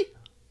 really?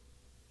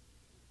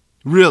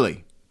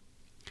 Really?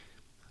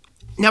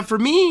 Now, for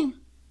me,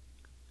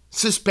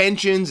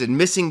 suspensions and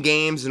missing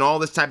games and all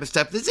this type of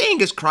stuff, this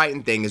Angus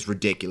Crichton thing is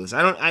ridiculous.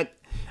 I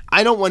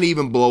don't want to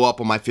even blow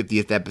up on my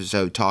 50th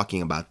episode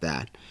talking about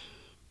that.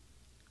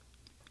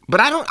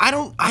 But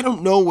I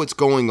don't know what's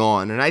going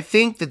on, and I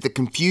think that the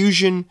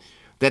confusion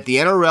that the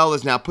NRL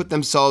has now put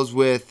themselves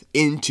with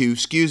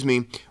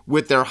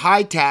their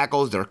high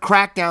tackles, their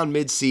crackdown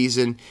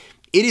midseason,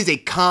 it is a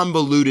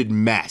convoluted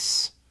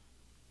mess.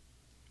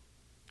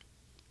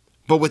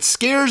 But what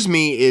scares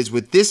me is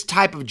with this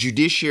type of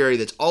judiciary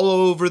that's all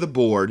over the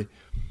board,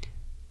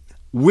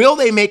 will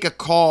they make a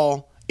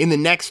call in the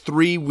next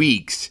 3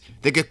 weeks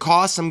that could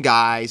cost some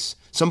guys,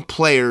 some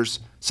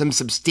players, some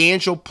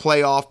substantial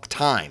playoff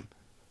time,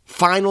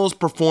 finals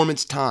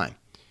performance time?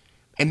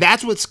 And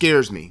that's what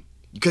scares me.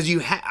 Because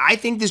I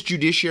think this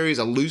judiciary is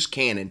a loose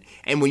cannon,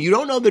 and when you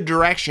don't know the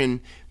direction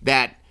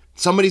that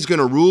somebody's going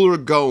to rule or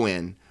go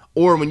in,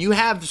 or when you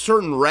have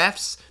certain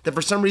refs that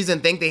for some reason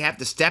think they have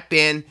to step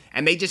in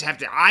and they just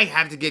I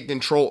have to get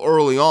control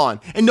early on,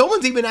 and no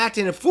one's even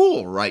acting a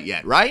fool right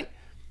yet, right?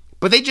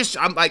 But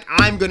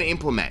I'm going to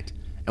implement.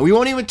 And we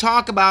won't even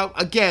talk about,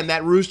 again,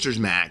 that Roosters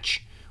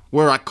match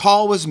where a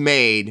call was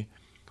made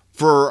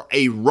for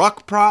a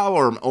ruck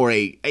or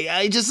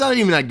I just not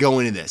even not go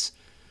into this.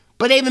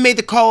 But they haven't made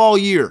the call all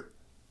year.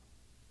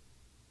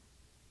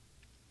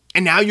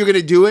 And now you're going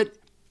to do it?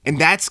 And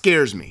that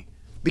scares me.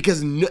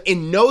 Because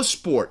in no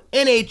sport,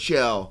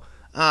 NHL,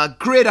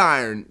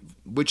 Gridiron,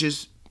 which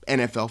is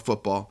NFL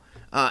football,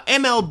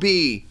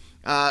 MLB,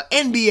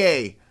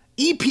 NBA,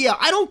 EPL,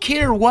 I don't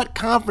care what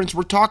conference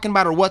we're talking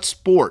about or what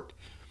sport.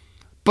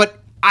 But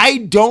I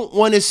don't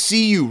want to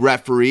see you,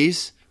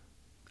 referees.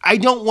 I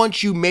don't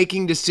want you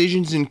making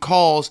decisions and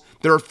calls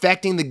that are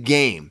affecting the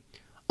game.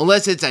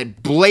 Unless it's a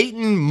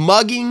blatant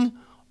mugging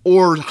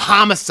or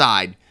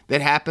homicide that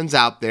happens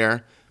out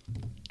there.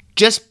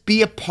 Just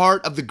be a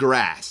part of the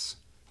grass.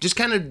 Just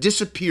kind of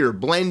disappear,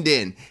 blend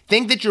in.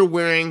 Think that you're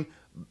wearing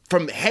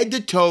from head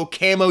to toe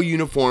camo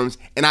uniforms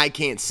and I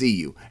can't see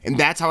you. And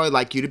that's how I'd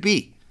like you to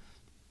be.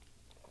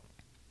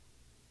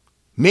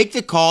 Make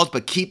the calls,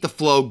 but keep the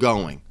flow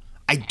going.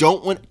 I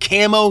don't want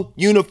camo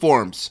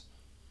uniforms.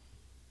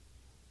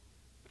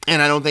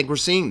 And I don't think we're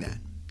seeing that.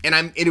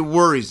 And it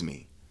worries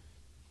me.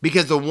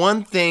 Because the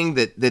one thing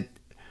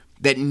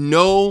that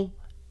no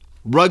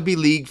rugby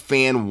league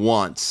fan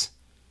wants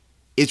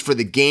is for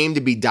the game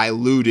to be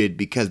diluted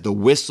because the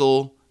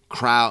whistle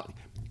crowd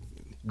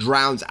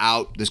drowns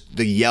out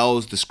the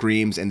yells, the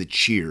screams, and the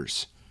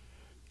cheers.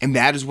 And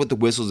that is what the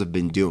whistles have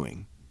been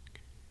doing.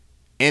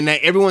 And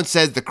everyone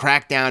says the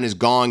crackdown is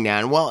gone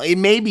now. Well, it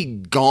may be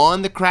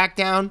gone, the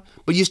crackdown,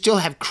 but you still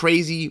have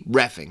crazy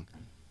reffing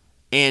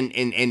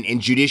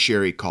and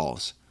judiciary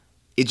calls.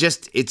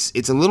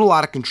 It's a little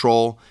out of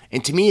control,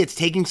 and to me, it's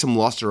taking some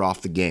luster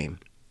off the game.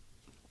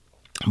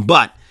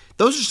 But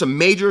those are some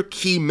major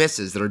key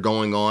misses that are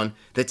going on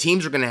that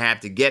teams are going to have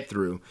to get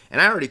through.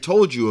 And I already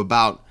told you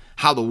about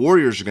how the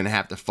Warriors are going to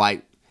have to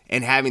fight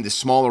and having the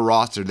smaller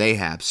roster they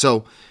have.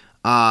 So,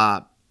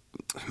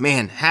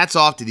 man, hats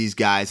off to these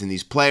guys and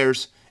these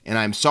players. And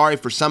I'm sorry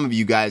for some of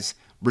you guys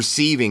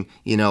receiving,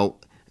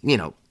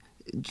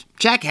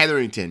 Jack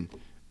Hetherington,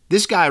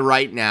 this guy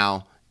right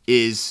now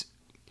is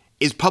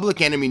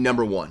public enemy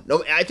number one.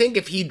 No, I think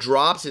if he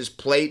drops his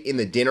plate in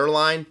the dinner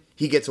line,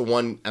 he gets a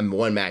one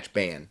match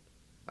ban.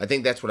 I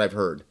think that's what I've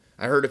heard.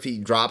 I heard if he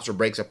drops or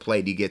breaks a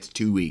plate, he gets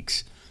 2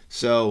 weeks.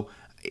 So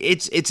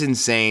it's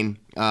insane.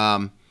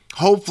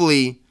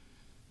 Hopefully,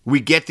 we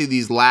get through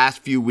these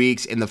last few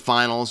weeks in the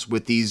finals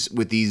with these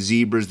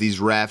zebras, these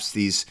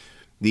refs,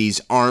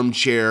 these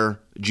armchair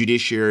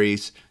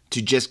judiciaries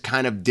to just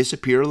kind of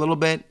disappear a little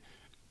bit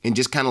and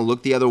just kind of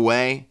look the other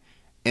way.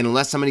 And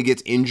unless somebody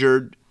gets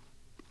injured,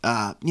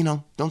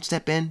 don't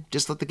step in.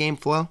 Just let the game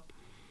flow.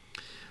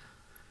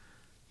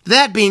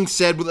 That being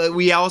said,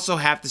 we also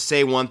have to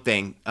say one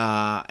thing,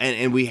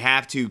 and we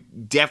have to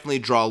definitely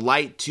draw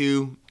light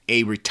to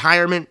a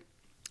retirement.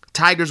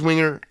 Tigers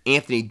winger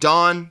Anthony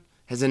Dawn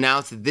has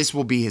announced that this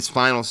will be his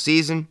final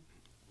season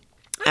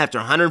after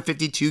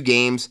 152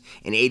 games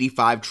and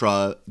 85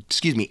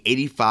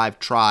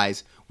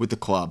 tries with the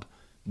club.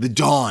 The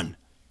Dawn.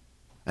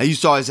 Now you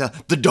saw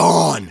the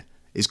Dawn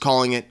is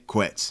calling it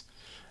quits.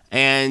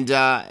 And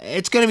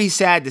it's going to be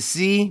sad to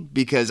see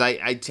because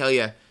I tell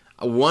you,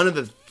 one of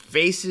the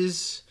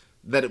faces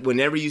that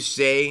whenever you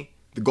say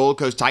the Gold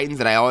Coast Titans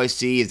that I always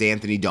see is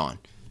Anthony Dawn.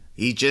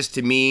 He just,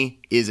 to me,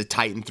 is a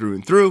Titan through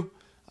and through.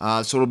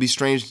 So it'll be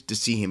strange to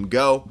see him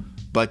go.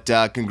 But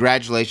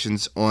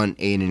congratulations on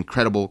an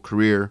incredible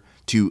career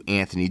to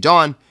Anthony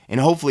Dawn. And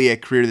hopefully a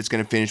career that's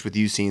going to finish with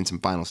you seeing some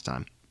finals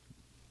time.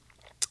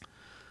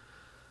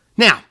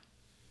 Now,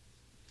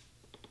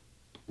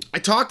 I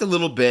talked a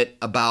little bit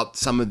about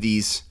some of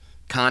these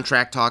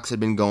contract talks that have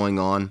been going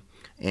on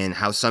and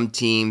how some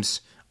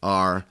teams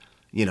are,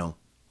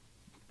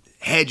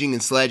 hedging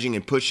and sledging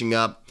and pushing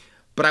up.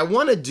 But I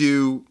want to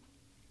do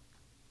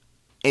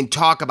and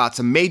talk about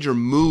some major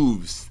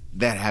moves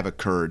that have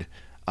occurred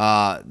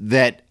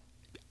that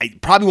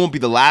probably won't be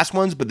the last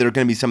ones, but they're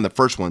going to be some of the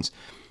first ones.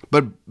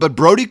 But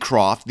Brodie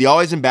Croft, the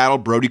always in battle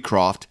Brodie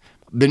Croft,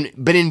 been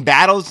in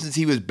battle since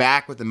he was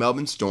back with the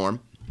Melbourne Storm,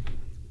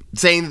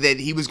 saying that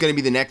he was going to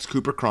be the next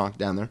Cooper Cronk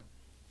down there.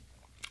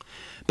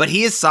 But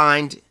he has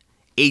signed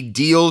a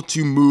deal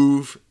to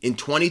move in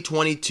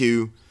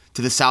 2022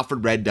 to the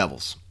Salford Red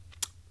Devils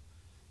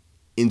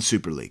in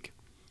Super League.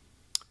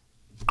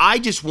 I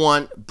just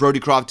want Brodie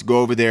Croft to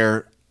go over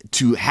there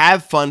to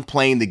have fun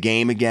playing the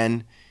game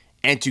again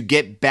and to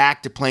get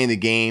back to playing the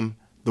game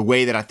the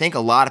way that I think a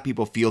lot of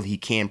people feel he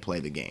can play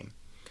the game.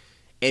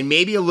 And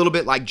maybe a little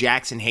bit like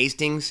Jackson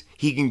Hastings,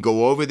 he can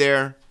go over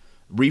there,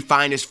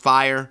 refine his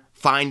fire,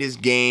 find his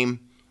game,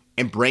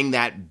 and bring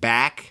that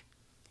back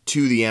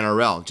to the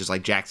NRL, just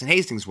like Jackson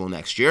Hastings will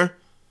next year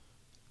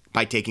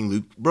by taking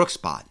Luke Brooks'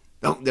 spot.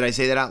 Oh, did I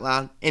say that out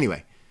loud?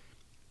 Anyway.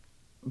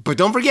 But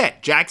don't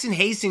forget, Jackson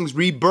Hastings'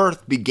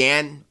 rebirth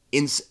began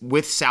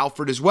with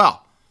Salford as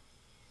well.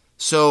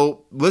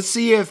 So let's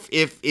see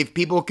if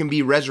people can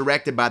be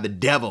resurrected by the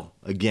devil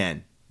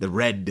again, the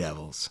Red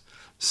Devils.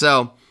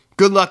 So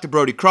good luck to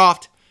Brodie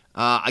Croft.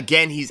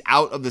 Again, he's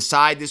out of the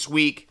side this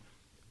week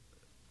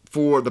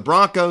for the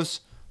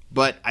Broncos,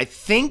 but I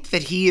think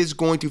that he is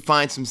going to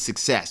find some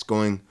success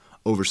going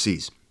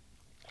overseas.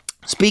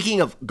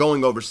 Speaking of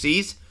going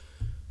overseas,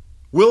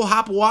 Will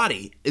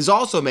Hopewadi is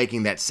also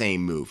making that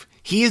same move.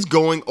 He is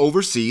going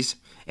overseas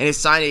and has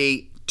signed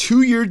a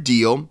 2-year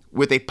deal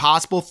with a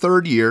possible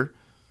 3rd year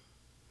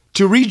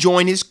to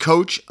rejoin his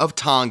coach of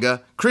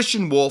Tonga,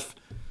 Christian Wolf,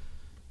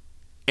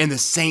 and the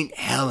St.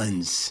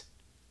 Helens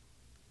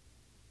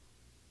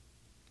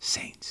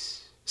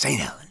Saints. St.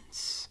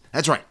 Helens.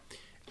 That's right.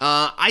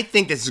 I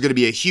think this is going to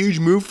be a huge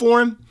move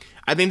for him.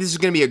 I think this is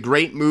going to be a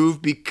great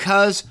move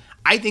because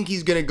I think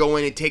he's going to go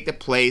in and take the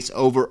place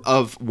of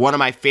one of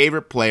my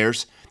favorite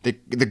players, the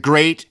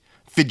great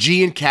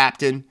Fijian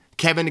captain,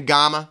 Kevin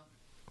Nagama.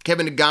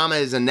 Kevin Nagama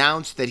has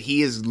announced that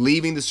he is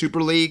leaving the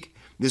Super League.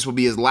 This will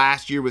be his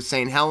last year with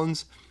St.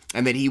 Helens,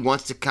 and that he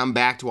wants to come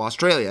back to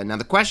Australia. Now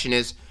the question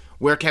is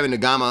where Kevin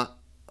Nagama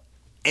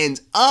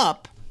ends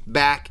up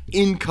back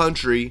in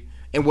country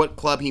and what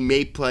club he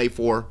may play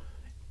for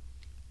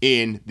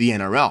in the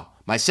NRL.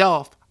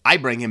 Myself, I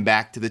bring him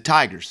back to the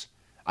Tigers.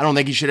 I don't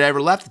think he should have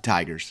ever left the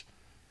Tigers.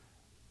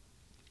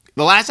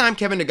 The last time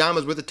Kevin Nagama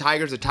was with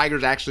the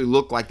Tigers actually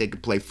looked like they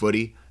could play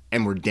footy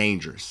and were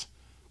dangerous.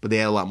 But they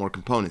had a lot more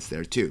components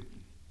there too.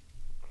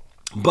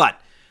 But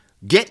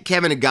get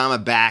Kevin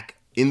Nagama back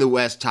in the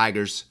West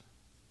Tigers,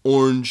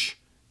 orange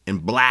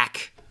and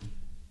black.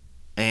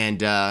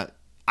 And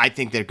I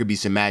think there could be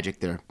some magic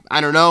there.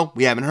 I don't know.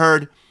 We haven't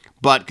heard.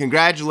 But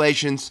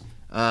congratulations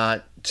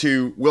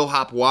to Will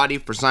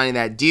Hopewadi for signing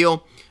that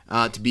deal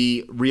to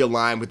be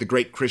realigned with the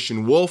great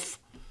Christian Wolf.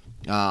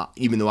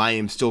 Even though I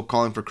am still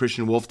calling for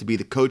Christian Wolf to be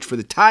the coach for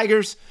the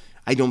Tigers,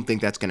 I don't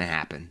think that's going to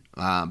happen.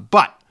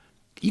 But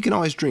you can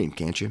always dream,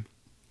 can't you?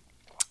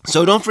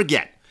 So don't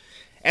forget,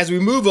 as we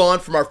move on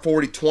from our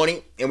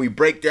 40-20 and we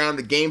break down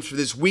the games for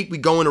this week, we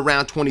go into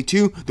round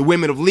 22, the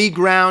Women of League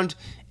round,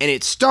 and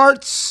it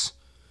starts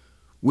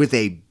with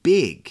a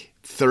big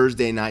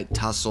Thursday night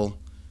tussle,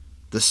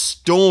 the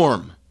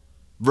Storm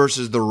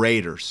versus the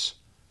Raiders.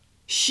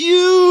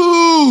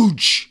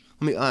 huge,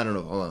 I don't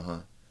know, hold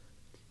on,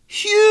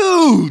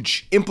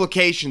 huge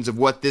implications of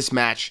what this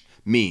match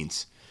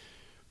means.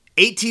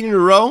 18 in a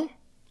row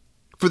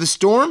for the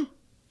Storm?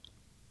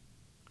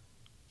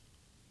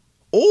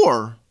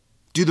 Or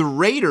do the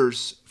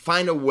Raiders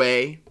find a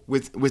way,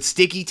 with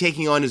Sticky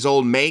taking on his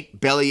old mate,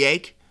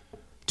 Bellyache,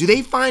 do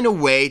they find a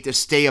way to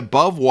stay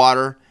above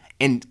water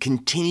and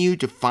continue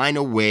to find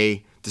a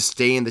way to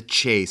stay in the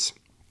chase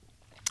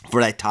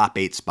for that top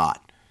 8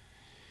 spot?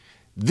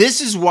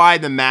 This is why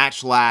the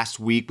match last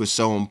week was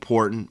so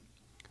important.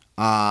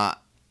 And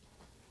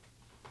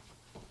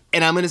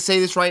I'm going to say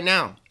this right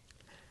now.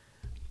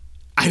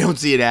 I don't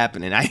see it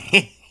happening.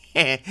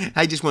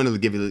 I just wanted to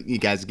give you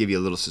guys a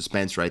little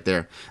suspense right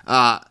there.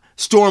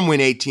 Storm win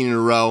 18 in a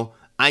row.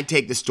 I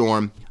take the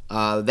Storm.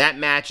 That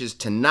match is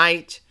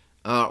tonight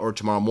or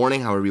tomorrow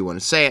morning, however you want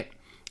to say it.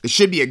 It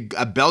should be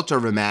a belter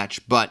of a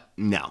match, but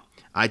no.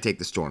 I take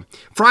the Storm.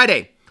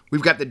 Friday,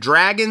 we've got the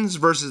Dragons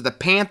versus the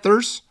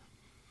Panthers.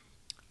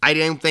 I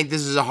don't think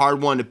this is a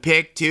hard one to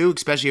pick, too,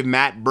 especially if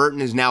Matt Burton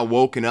has now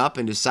woken up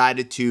and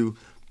decided to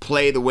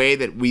play the way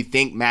that we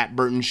think Matt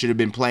Burton should have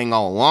been playing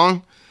all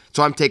along.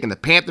 So I'm taking the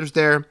Panthers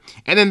there.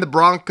 And then the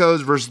Broncos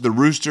versus the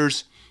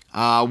Roosters.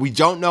 We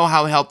don't know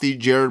how healthy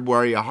Jared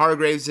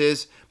Warrior-Hargraves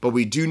is, but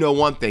we do know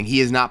one thing. He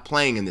is not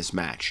playing in this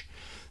match.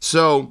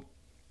 So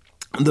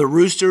the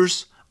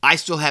Roosters, I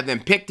still have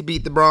them picked to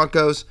beat the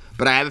Broncos,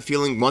 but I have a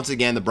feeling, once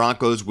again, the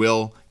Broncos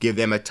will give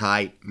them a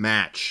tight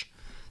match.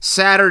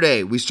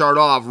 Saturday, we start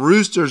off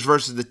Roosters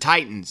versus the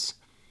Titans.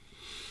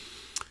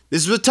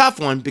 This is a tough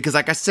one because,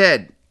 like I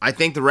said, I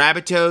think the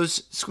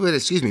Rabbitohs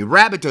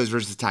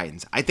versus the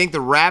Titans. I think the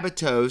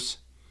Rabbitohs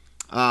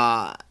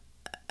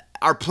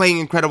are playing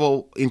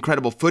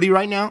incredible footy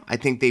right now. I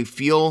think they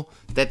feel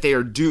that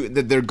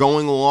that they're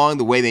going along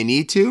the way they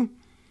need to.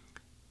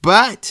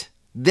 But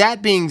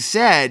that being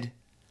said,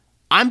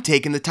 I'm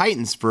taking the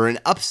Titans for an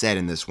upset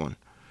in this one.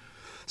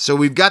 So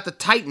we've got the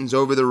Titans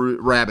over the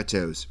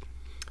Rabbitohs.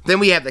 Then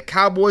we have the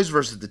Cowboys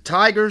versus the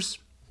Tigers,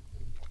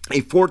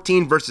 a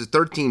 14 versus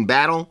 13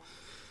 battle,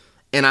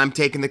 and I'm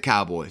taking the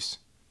Cowboys.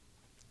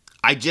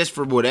 I just,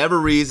 for whatever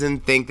reason,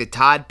 think that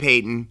Todd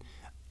Payton,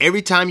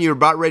 every time you're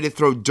about ready to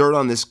throw dirt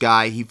on this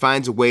guy, he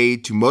finds a way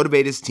to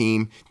motivate his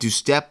team to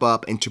step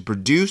up and to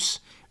produce,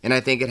 and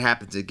I think it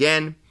happens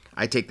again.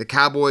 I take the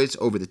Cowboys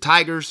over the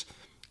Tigers,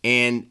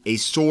 and a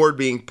sword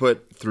being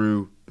put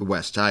through the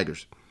West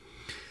Tigers.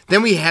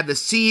 Then we have the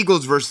Sea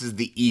Eagles versus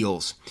the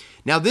Eels.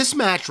 Now, this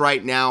match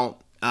right now,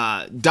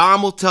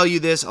 Dom will tell you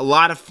this. A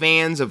lot of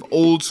fans of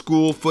old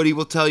school footy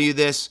will tell you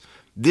this.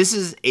 This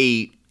is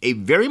a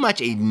very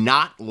much a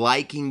not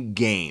liking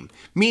game,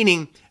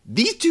 meaning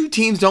these two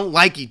teams don't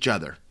like each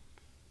other.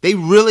 They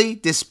really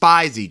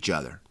despise each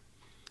other.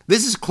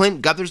 This is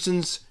Clint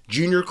Gutherson's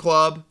junior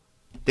club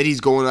that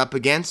he's going up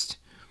against,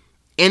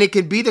 and it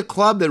could be the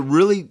club that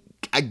really,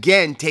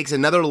 again, takes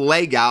another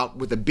leg out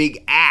with a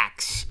big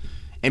axe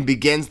and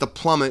begins the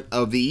plummet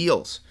of the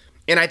Eels.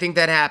 And I think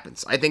that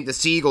happens. I think the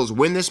Sea Eagles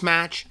win this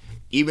match,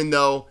 even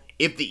though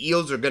if the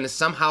Eels are going to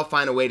somehow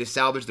find a way to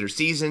salvage their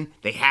season,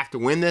 they have to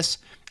win this.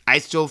 I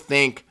still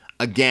think,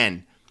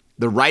 again,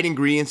 the right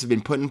ingredients have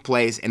been put in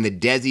place, and the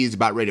Desi is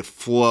about ready to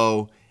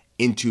flow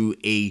into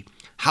a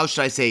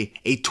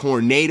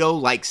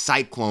tornado-like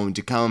cyclone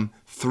to come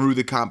through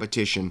the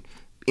competition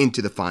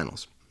into the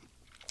finals.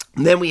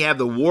 And then we have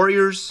the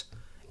Warriors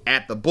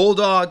at the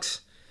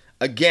Bulldogs.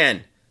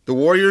 Again, the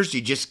Warriors,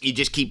 you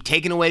just keep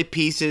taking away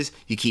pieces,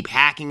 you keep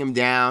hacking them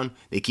down,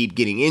 they keep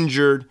getting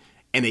injured,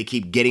 and they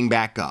keep getting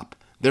back up.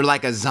 They're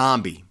like a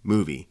zombie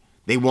movie.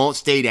 They won't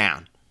stay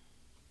down.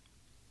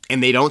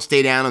 And they don't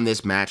stay down on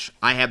this match.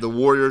 I have the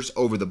Warriors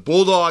over the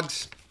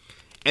Bulldogs.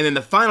 And then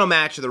the final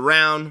match of the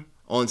round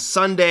on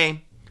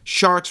Sunday,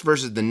 Sharks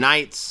versus the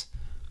Knights.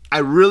 I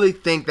really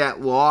think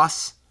that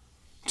loss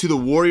to the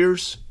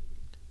Warriors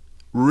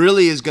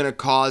really is going to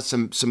cause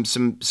some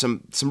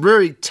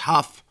very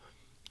tough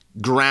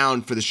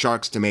ground for the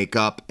Sharks to make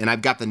up. And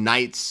I've got the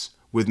Knights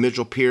with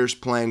Mitchell Pearce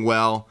playing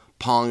well,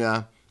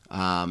 Ponga.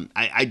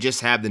 I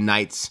just have the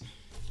Knights,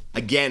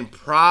 again,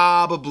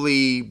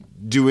 probably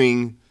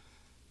doing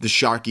the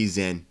Sharkies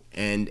in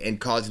and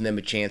causing them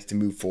a chance to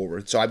move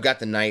forward. So I've got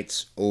the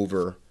Knights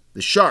over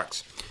the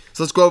Sharks.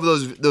 So let's go over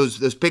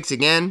those picks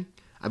again.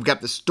 I've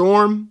got the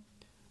Storm,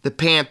 the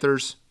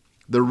Panthers,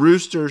 the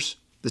Roosters,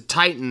 the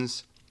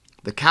Titans,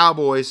 the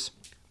Cowboys,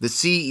 the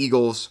Sea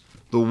Eagles,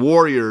 the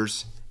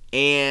Warriors,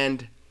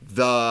 and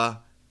the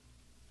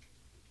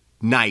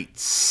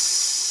Knights.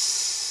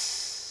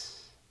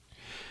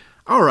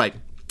 All right,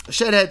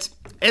 Shedheads,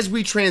 as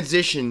we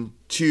transition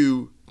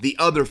to the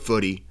other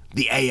footy,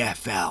 the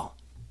AFL,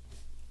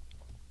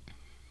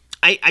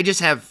 I just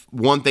have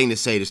one thing to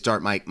say to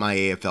start my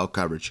AFL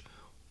coverage.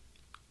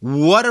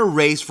 What a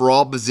race for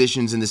all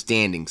positions in the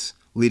standings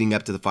leading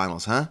up to the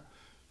finals, huh?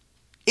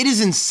 It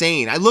is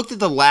insane. I looked at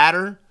the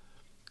ladder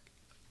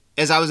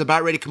as I was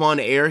about ready to come on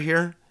to air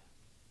here,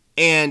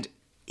 and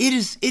it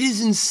is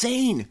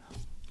insane.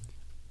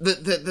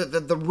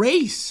 The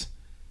race.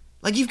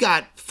 Like, you've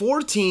got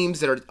 4 teams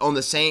that are on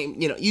the same,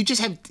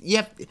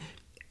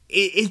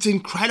 it's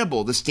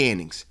incredible, the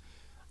standings.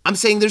 I'm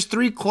saying there's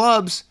 3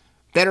 clubs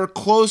that are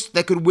close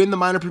that could win the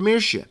minor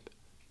premiership.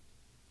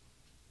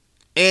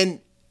 And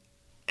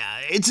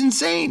it's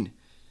insane.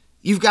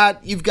 You've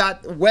got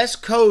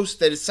West Coast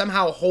that is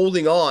somehow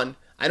holding on.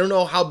 I don't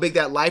know how big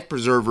that life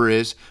preserver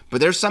is,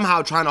 but they're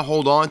somehow trying to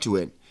hold on to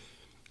it.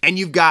 And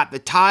you've got the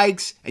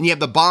Tigers and you have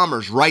the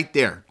Bombers right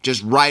there,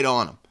 just right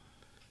on them.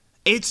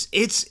 It's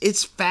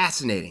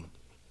fascinating.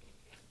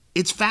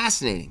 It's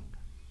fascinating.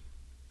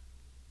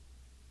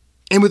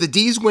 And with the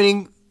D's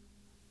winning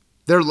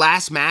their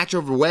last match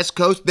over West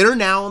Coast, they're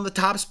now on the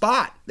top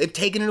spot. They've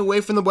taken it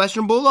away from the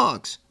Western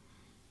Bulldogs.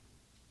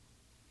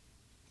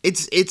 And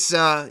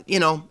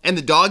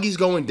the Doggies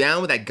going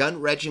down with that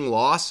gut-wrenching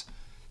loss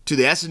to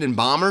the Essendon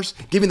Bombers,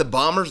 giving the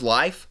Bombers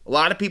life. A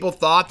lot of people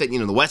thought that,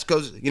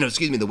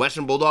 the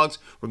Western Bulldogs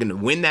were going to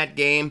win that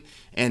game,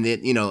 and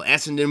that,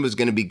 Essendon was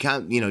going to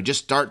become,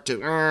 just start to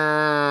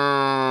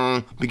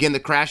begin the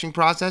crashing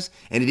process,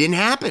 and it didn't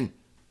happen.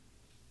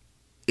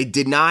 It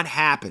did not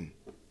happen.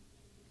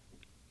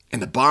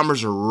 And the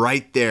Bombers are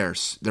right there.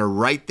 They're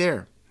right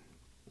there.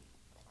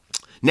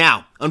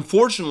 Now,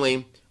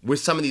 unfortunately, with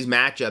some of these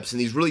matchups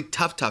and these really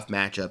tough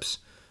matchups,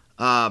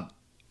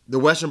 the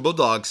Western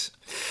Bulldogs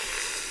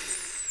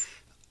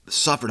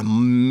suffered a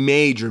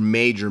major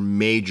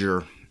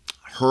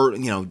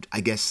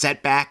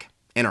setback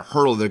and a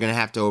hurdle they're going to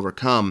have to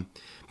overcome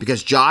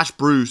because Josh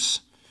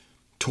Bruce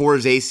tore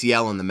his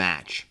ACL in the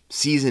match,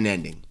 season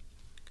ending.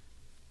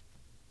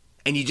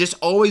 And you just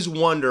always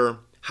wonder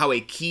how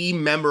a key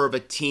member of a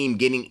team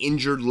getting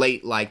injured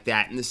late like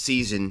that in the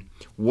season,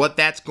 what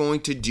that's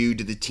going to do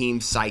to the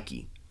team's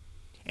psyche.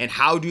 And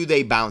how do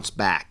they bounce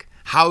back?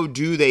 How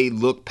do they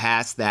look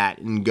past that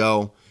and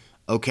go,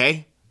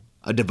 okay,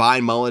 a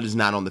Divine Mullet is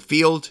not on the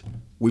field.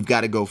 We've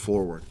got to go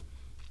forward.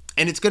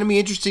 And it's going to be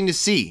interesting to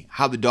see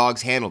how the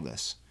Dogs handle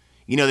this.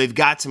 They've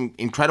got some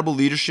incredible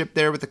leadership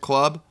there with the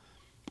club,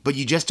 but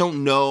you just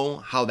don't know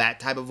how that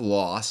type of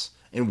loss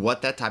and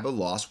what that type of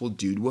loss will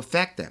do to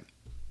affect them.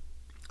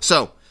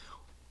 So,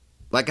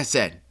 like I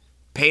said,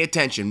 pay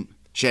attention,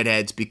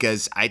 Shedheads,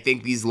 because I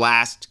think these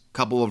last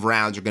couple of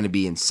rounds are going to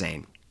be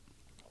insane.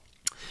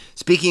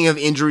 Speaking of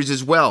injuries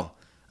as well,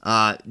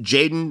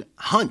 Jaden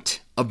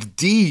Hunt of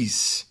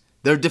D's,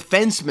 their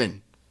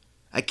defenseman,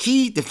 a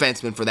key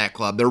defenseman for that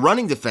club, their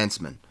running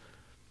defenseman,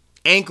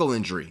 ankle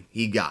injury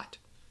he got.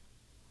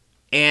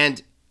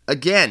 And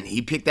again,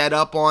 he picked that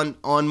up on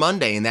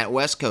Monday in that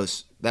West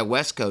Coast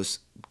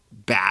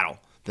battle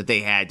that they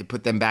had to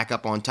put them back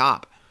up on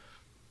top.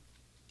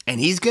 And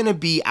he's going to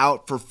be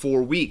out for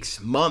 4 weeks,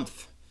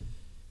 month.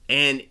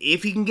 And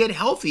if he can get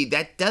healthy,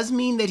 that does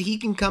mean that he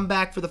can come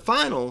back for the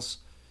finals.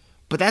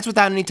 But that's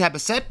without any type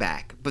of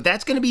setback. But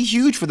that's going to be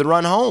huge for the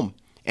run home.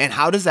 And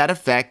how does that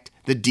affect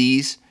the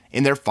D's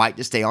in their fight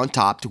to stay on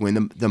top to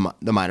win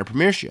the minor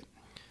premiership?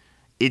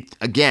 It,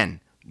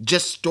 again,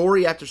 just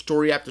story after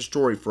story after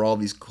story for all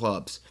these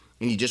clubs.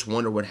 And you just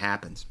wonder what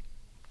happens.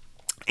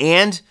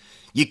 And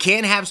you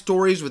can't have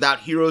stories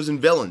without heroes and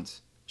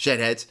villains,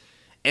 Shedheads.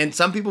 And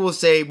some people will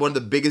say one of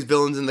the biggest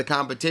villains in the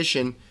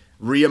competition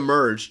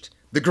reemerged.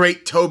 The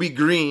great Toby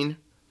Green.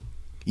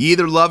 You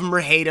either love him or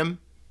hate him.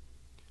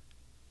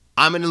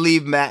 I'm going to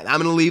leave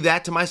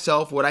that to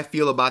myself, what I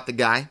feel about the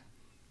guy.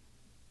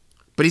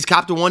 But he's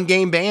copped a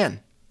 1-game ban,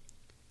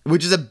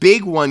 which is a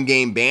big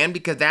 1-game ban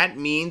because that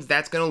means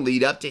that's going to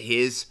lead up to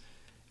his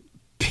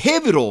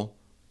pivotal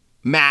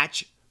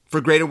match for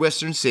Greater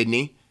Western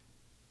Sydney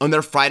on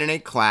their Friday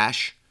night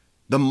clash,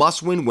 the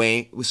must-win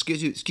game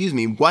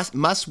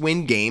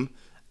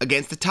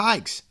against the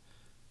Tigers.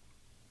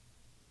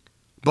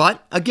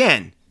 But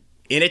again,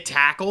 in a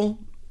tackle,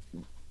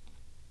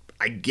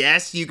 I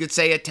guess you could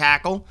say a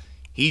tackle,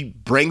 he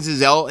brings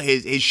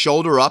his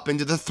shoulder up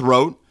into the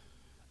throat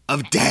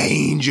of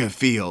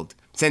Dangerfield.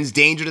 Sends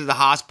Danger to the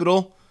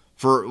hospital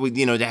for,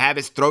 to have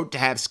his throat, to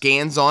have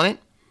scans on it.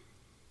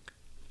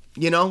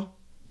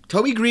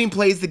 Toby Green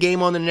plays the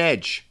game on an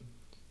edge.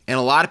 And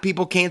a lot of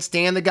people can't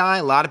stand the guy.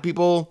 A lot of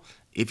people,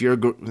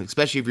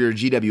 especially if you're a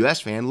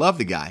GWS fan, love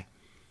the guy.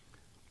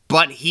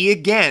 But he,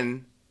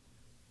 again,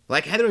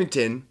 like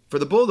Hetherington for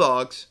the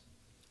Bulldogs,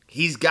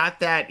 he's got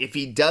that, if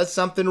he does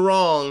something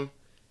wrong,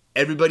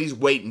 everybody's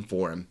waiting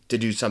for him to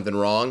do something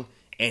wrong,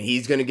 and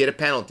he's going to get a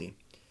penalty.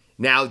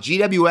 Now,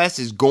 GWS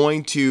is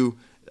going to,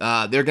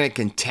 they're going to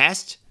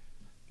contest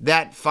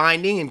that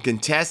finding and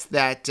contest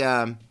that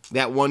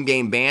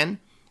 1-game ban.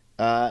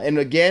 And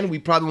again, we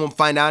probably won't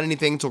find out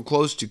anything until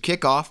close to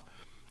kickoff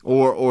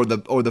or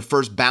the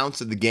first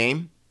bounce of the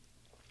game.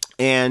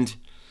 And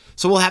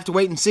so we'll have to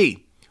wait and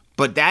see.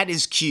 But that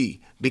is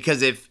key,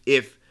 because if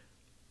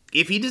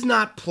he does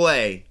not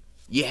play,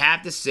 you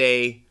have to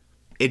say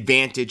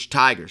advantage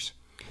Tigers.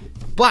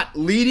 But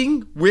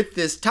leading with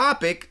this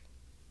topic,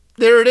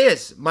 there it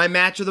is, my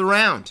match of the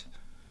round.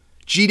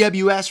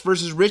 GWS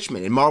versus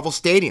Richmond in Marvel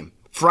Stadium,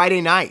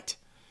 Friday night.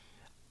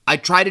 I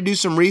tried to do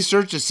some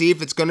research to see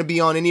if it's going to be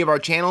on any of our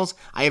channels.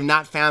 I have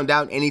not found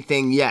out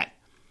anything yet.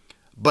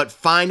 but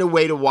find a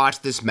way to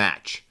watch this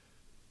match.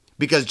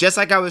 Because just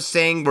like I was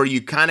saying, where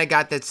you kind of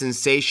got that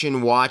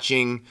sensation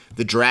watching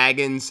the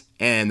Dragons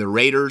and the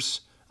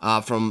Raiders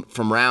from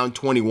round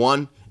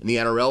 21 in the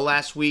NRL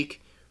last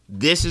week,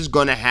 this is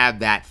going to have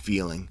that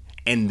feeling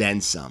and then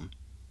some.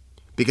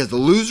 Because the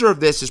loser of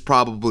this is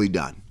probably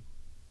done.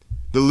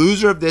 The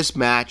loser of this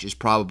match is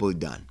probably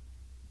done.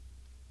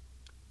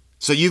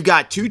 So you've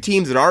got two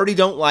teams that already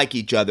don't like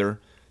each other.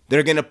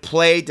 They're going to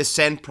play to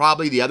send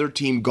probably the other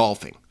team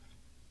golfing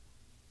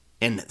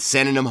and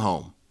sending them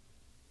home.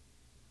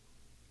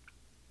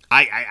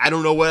 I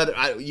don't know what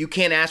other... you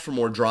can't ask for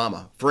more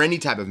drama for any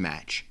type of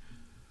match.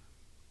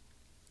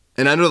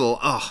 And I know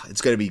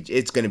it's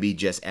gonna be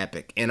just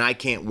epic, and I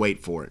can't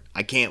wait for it.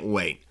 I can't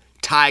wait.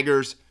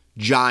 Tigers,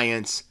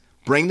 Giants,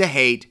 bring the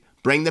hate,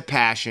 bring the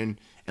passion,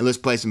 and let's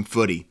play some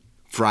footy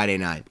Friday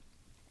night.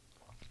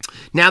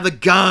 Now the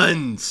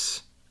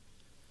Guns.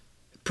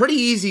 Pretty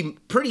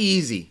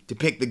easy to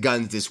pick the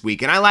Guns this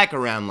week, and I like a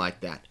round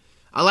like that.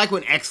 I like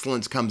when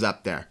excellence comes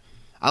up there.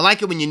 I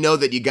like it when you know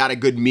that you got a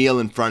good meal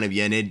in front of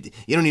you, and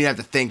you don't even have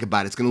to think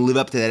about it. It's going to live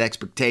up to that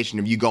expectation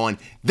of you going,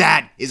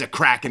 that is a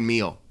cracking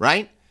meal,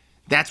 right?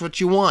 That's what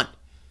you want.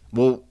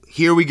 Well,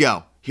 here we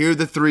go. Here are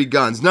the three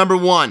Guns. Number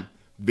one,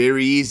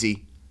 very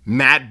easy.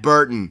 Matt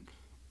Burton,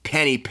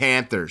 Penny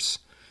Panthers.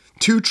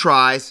 2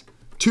 tries,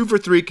 2 for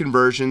 3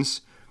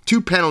 conversions,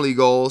 2 penalty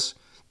goals,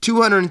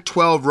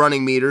 212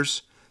 running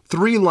meters,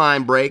 3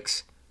 line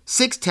breaks,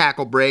 6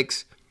 tackle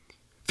breaks,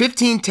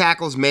 15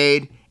 tackles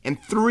made,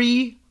 and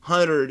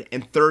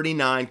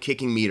 339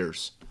 kicking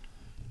meters.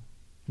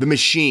 The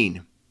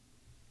machine.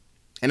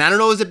 And I don't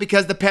know, is it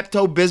because the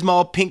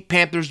Pepto-Bismol Pink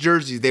Panthers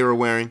jerseys they were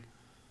wearing,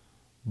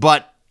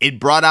 but it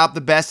brought out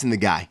the best in the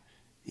guy.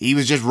 He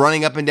was just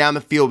running up and down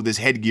the field with his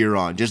headgear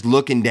on, just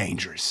looking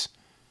dangerous.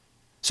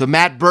 So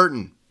Matt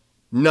Burton,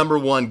 number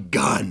 1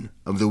 gun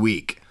of the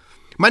week.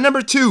 My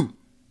number 2.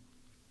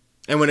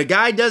 And when a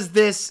guy does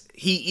this,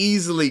 he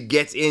easily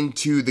gets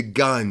into the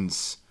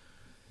Guns.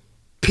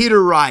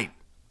 Peter Wright,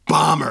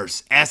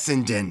 Bombers,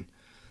 Essendon.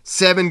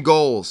 7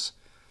 goals,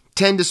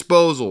 10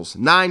 disposals,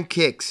 9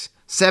 kicks,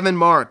 7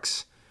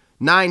 marks,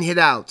 9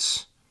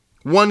 hitouts,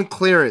 1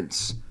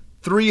 clearance,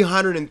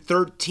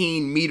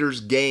 313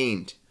 meters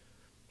gained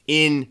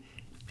in,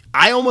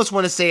 I almost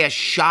want to say, a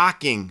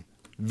shocking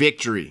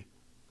victory.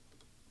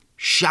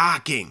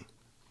 Shocking.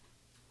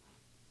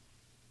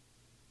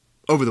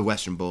 Over the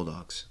Western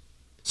Bulldogs.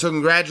 So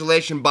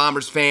congratulations,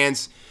 Bombers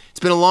fans. It's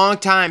been a long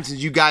time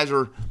since you guys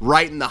were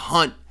right in the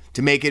hunt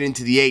to make it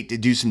into the 8 to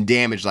do some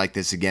damage like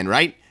this again,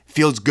 right?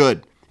 Feels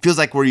good. Feels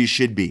like where you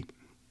should be.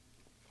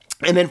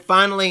 And then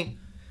finally,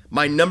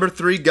 my number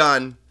 3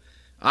 gun.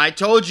 I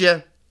told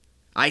you.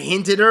 I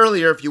hinted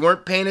earlier, if you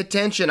weren't paying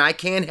attention, I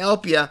can't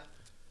help you.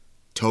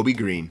 Toby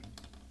Green.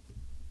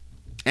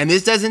 And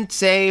this doesn't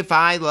say if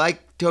I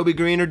like Toby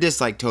Green or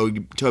dislike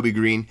Toby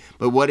Green,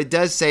 but what it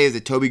does say is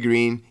that Toby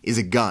Green is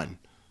a gun.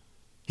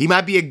 He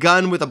might be a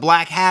gun with a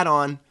black hat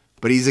on,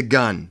 but he's a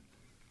gun.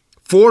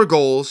 4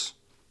 goals,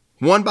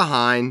 1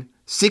 behind,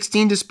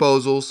 16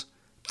 disposals,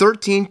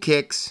 13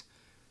 kicks,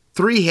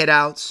 3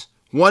 hitouts,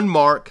 1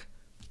 mark,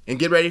 and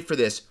get ready for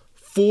this,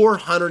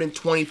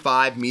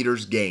 425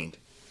 meters gained.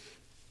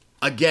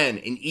 Again,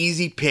 an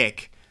easy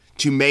pick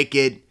to make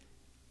it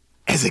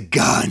as a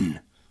gun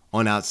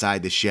on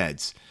Outside the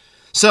Sheds.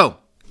 So,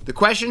 the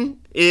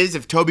question is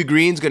if Toby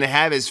Green's going to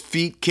have his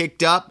feet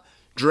kicked up,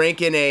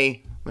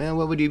 drinking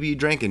what would he be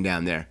drinking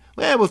down there?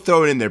 Well, we'll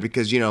throw it in there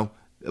because, a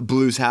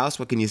Blues House,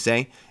 what can you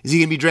say? Is he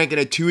going to be drinking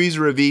a Tooheys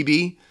or a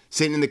VB,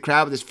 sitting in the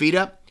crowd with his feet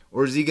up?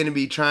 Or is he going to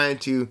be trying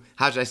to,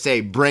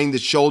 bring the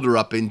shoulder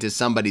up into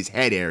somebody's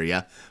head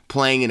area,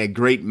 playing in a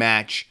great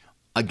match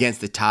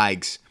against the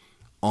Tigers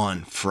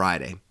on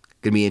Friday?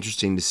 Going to be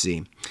interesting to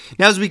see.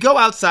 Now, as we go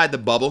outside the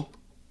bubble,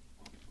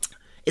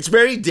 it's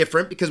very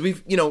different because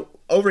we've,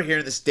 over here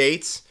in the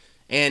States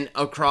and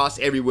across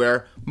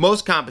everywhere,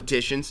 most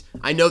competitions,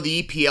 I know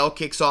the EPL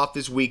kicks off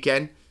this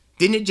weekend.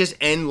 Didn't it just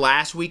end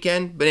last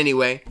weekend? But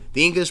anyway,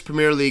 the English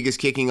Premier League is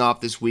kicking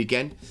off this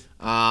weekend.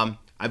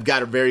 I've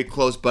got a very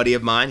close buddy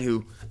of mine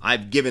who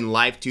I've given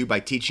life to by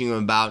teaching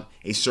him about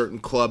a certain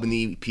club in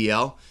the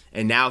EPL,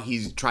 and now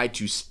he's tried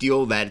to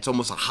steal that. It's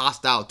almost a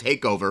hostile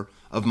takeover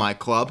of my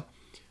club.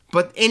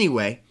 But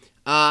anyway,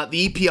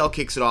 the EPL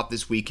kicks it off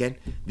this weekend.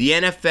 The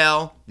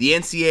NFL, the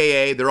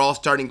NCAA, they're all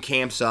starting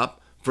camps up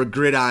for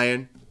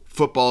gridiron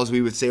football, as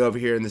we would say over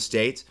here in the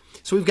States.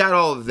 So we've got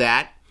all of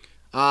that.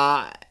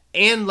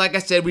 And like I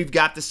said, we've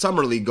got the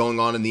Summer League going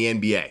on in the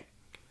NBA.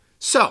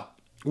 So,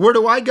 where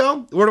do I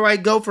go? Where do I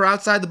go for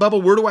outside the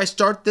bubble? Where do I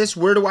start this?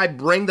 Where do I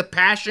bring the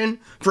passion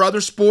for other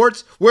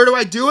sports? Where do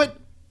I do it?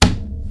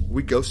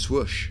 We go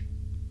swoosh.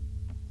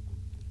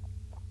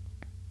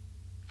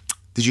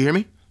 Did you hear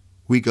me?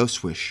 We go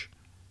swish.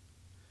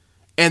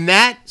 And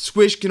that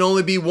swish can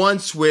only be one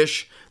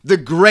swish. The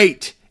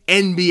great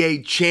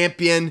NBA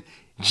champion,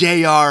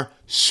 J.R.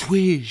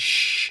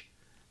 Swish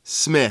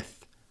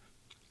Smith.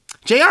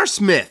 J.R.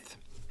 Smith,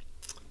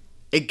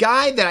 a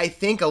guy that I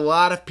think a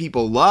lot of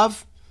people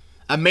love,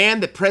 A man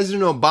that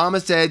President Obama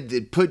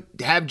said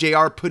have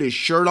JR put his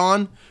shirt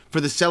on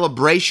for the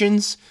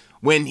celebrations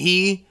when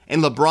he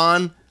and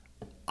LeBron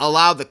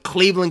allowed the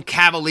Cleveland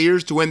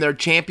Cavaliers to win their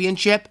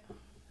championship.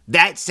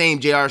 That same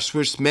J.R.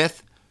 Swish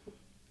Smith.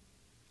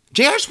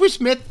 J.R. Swish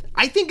Smith,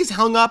 I think, has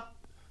hung up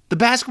the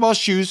basketball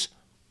shoes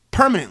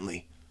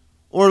permanently,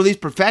 or at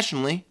least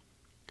professionally,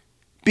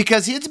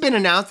 because it's been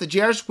announced that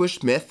J.R. Swish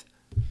Smith,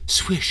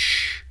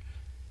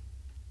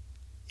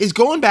 is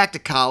going back to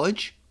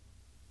college.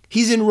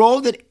 He's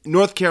enrolled at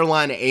North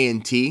Carolina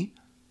A&T,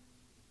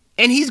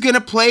 and he's going to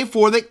play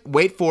for the,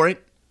 wait for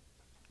it,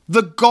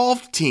 the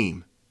golf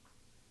team.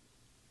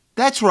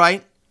 That's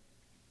right.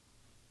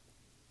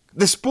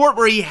 The sport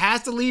where he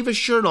has to leave his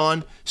shirt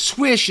on,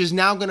 Swish is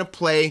now going to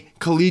play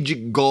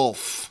collegiate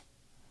golf.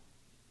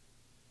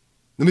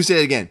 Let me say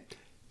that again.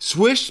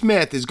 Swish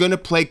Smith is going to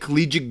play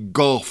collegiate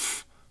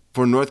golf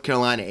for North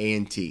Carolina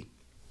A&T.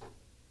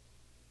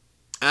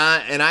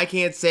 And I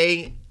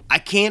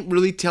can't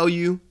really tell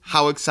you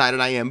how excited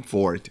I am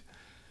for it.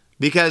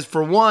 Because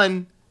for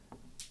one,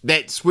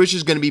 that Swish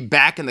is going to be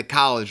back in the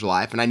college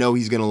life, and I know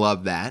he's going to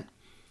love that.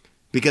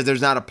 Because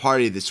there's not a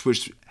party that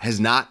Swish has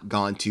not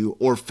gone to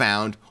or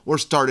found or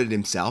started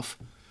himself.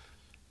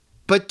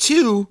 But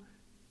two,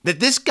 that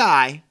this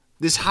guy,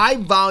 this high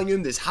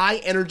volume, this high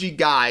energy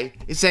guy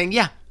is saying,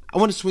 yeah, I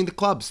want to swing the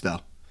clubs though.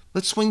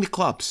 Let's swing the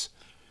clubs.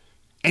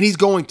 And he's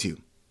going to.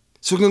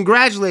 So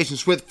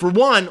congratulations, Swift, for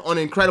one, on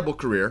an incredible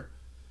career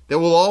that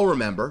we'll all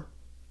remember.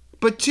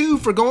 But two,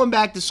 for going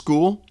back to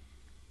school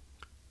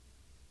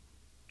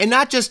and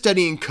not just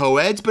studying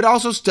co-eds, but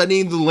also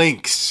studying the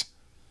links.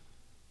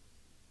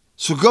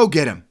 So go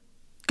get him.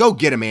 Go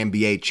get him,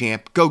 NBA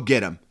champ. Go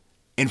get him.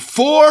 And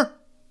four,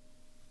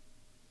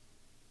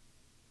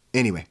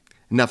 anyway,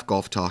 enough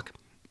golf talk.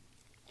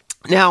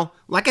 Now,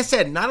 like I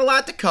said, not a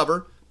lot to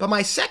cover, but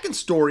my second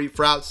story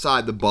for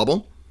Outside the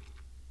Bubble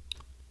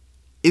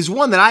is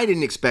one that I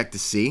didn't expect to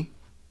see.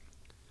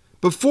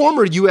 But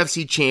former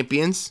UFC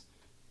champions,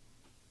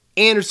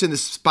 Anderson the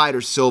Spider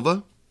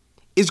Silva,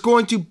 is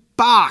going to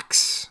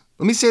box.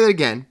 Let me say that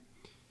again.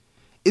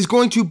 Is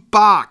going to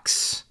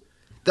box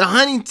the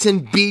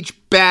Huntington Beach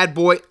bad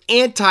boy,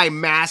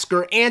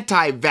 anti-masker,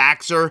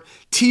 anti-vaxxer,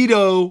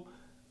 Tito,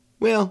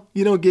 well,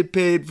 you don't get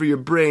paid for your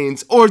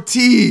brains,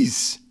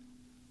 Ortiz.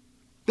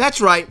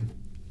 That's right.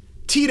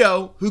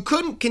 Tito, who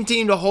couldn't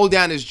continue to hold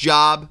down his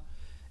job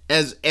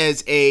as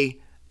a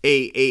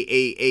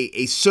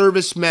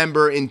service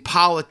member in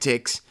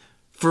politics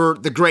for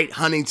the great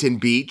Huntington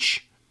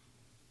Beach,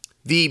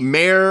 the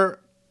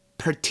mayor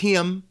per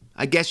tem,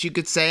 I guess you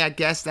could say,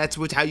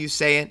 that's how you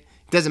say it.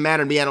 Doesn't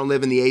matter to me, I don't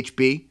live in the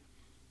HB.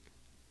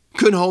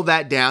 Couldn't hold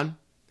that down.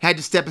 Had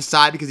to step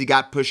aside because he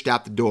got pushed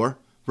out the door.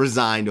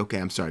 Resigned. Okay,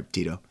 I'm sorry,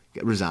 Tito.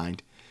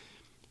 Resigned.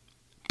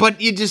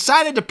 But you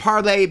decided to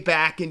parlay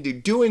back into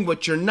doing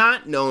what you're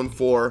not known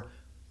for,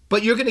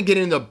 but you're going to get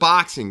in the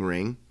boxing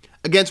ring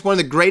against one of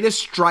the greatest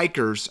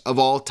strikers of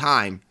all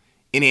time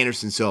in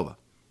Anderson Silva.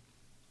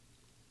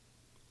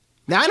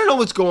 Now, I don't know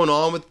what's going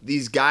on with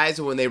these guys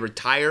when they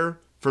retire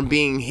from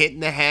being hit in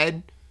the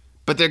head,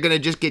 but they're going to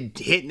just get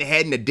hit in the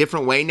head in a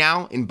different way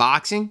now in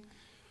boxing.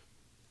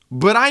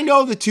 But I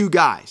know the two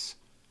guys.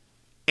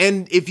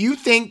 And if you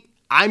think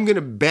I'm going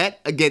to bet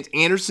against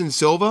Anderson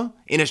Silva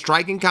in a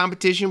striking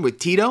competition with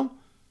Tito,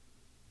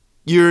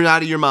 you're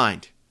out of your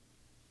mind.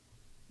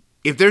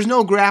 If there's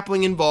no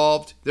grappling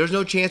involved, there's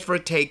no chance for a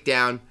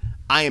takedown,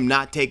 I am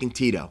not taking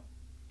Tito.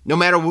 No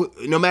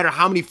matter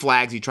how many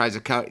flags he tries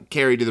to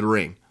carry to the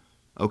ring.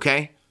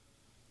 Okay?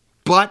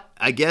 But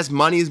I guess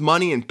money is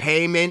money and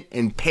payment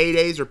and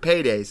paydays are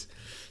paydays.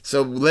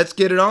 So let's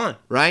get it on,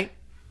 right?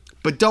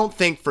 But don't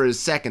think for a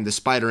second the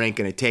Spider ain't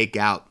going to take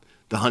out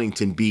the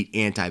Huntington Beach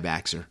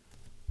anti-vaxxer.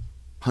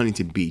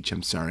 Huntington Beach,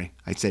 I'm sorry.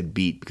 I said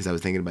beat because I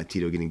was thinking about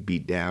Tito getting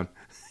beat down.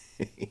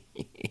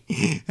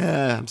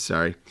 I'm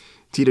sorry.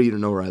 Tito, you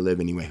don't know where I live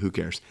anyway. Who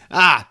cares?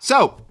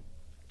 So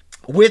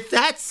with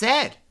that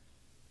said,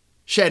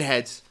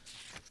 Shedheads,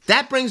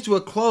 that brings to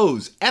a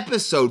close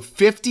episode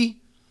 50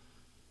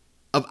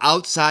 of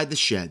Outside the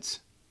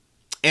Sheds.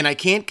 And I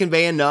can't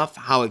convey enough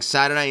how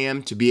excited I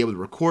am to be able to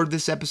record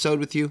this episode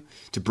with you,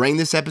 to bring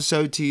this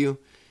episode to you,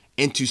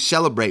 and to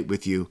celebrate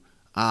with you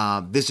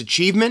this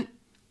achievement.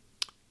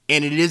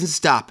 And it isn't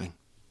stopping.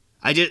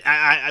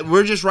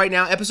 We're just right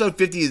now, episode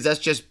 50 is us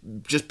just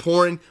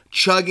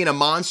chugging a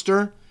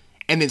Monster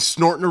and then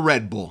snorting a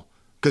Red Bull.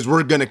 Because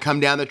we're going to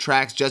come down the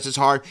tracks just as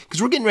hard. Because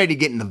we're getting ready to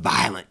get in the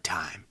violent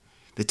time.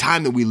 The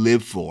time that we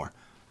live for.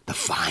 The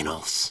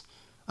finals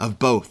of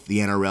both the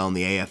NRL and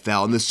the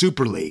AFL and the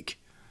Super League.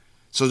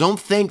 So don't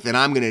think that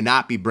I'm going to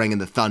not be bringing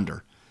the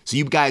thunder. So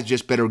you guys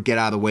just better get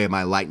out of the way of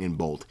my lightning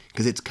bolt,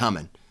 because it's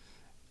coming.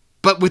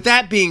 But with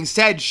that being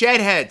said,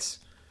 Shedheads,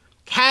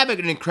 have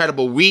an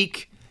incredible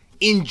week.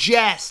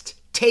 Ingest,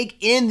 take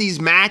in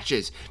these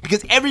matches,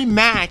 because every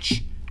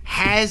match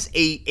has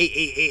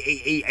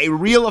a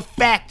real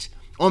effect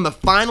on the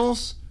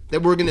finals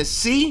that we're going to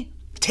see.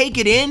 Take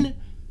it in.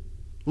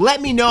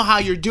 Let me know how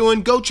you're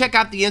doing. Go check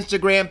out the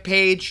Instagram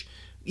page.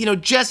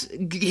 just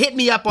hit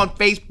me up on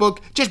Facebook.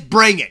 Just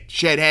bring it,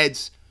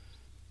 Shedheads.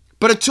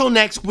 But until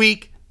next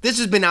week, this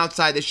has been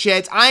Outside the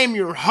Sheds. I am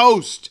your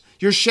host,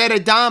 your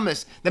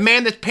Shedadamus, the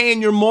man that's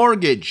paying your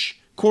mortgage,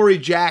 Corey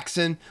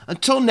Jackson.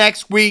 Until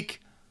next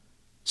week,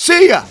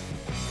 see ya!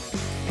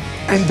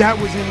 And that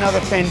was another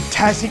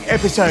fantastic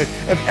episode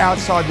of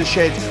Outside the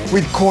Sheds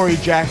with Corey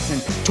Jackson,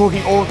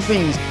 talking all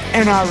things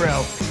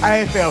NRL,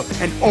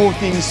 AFL, and all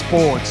things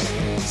sports.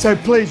 So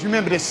please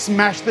remember to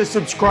smash the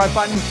subscribe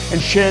button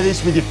and share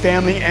this with your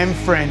family and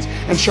friends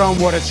and show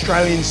them what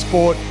Australian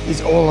sport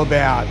is all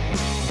about.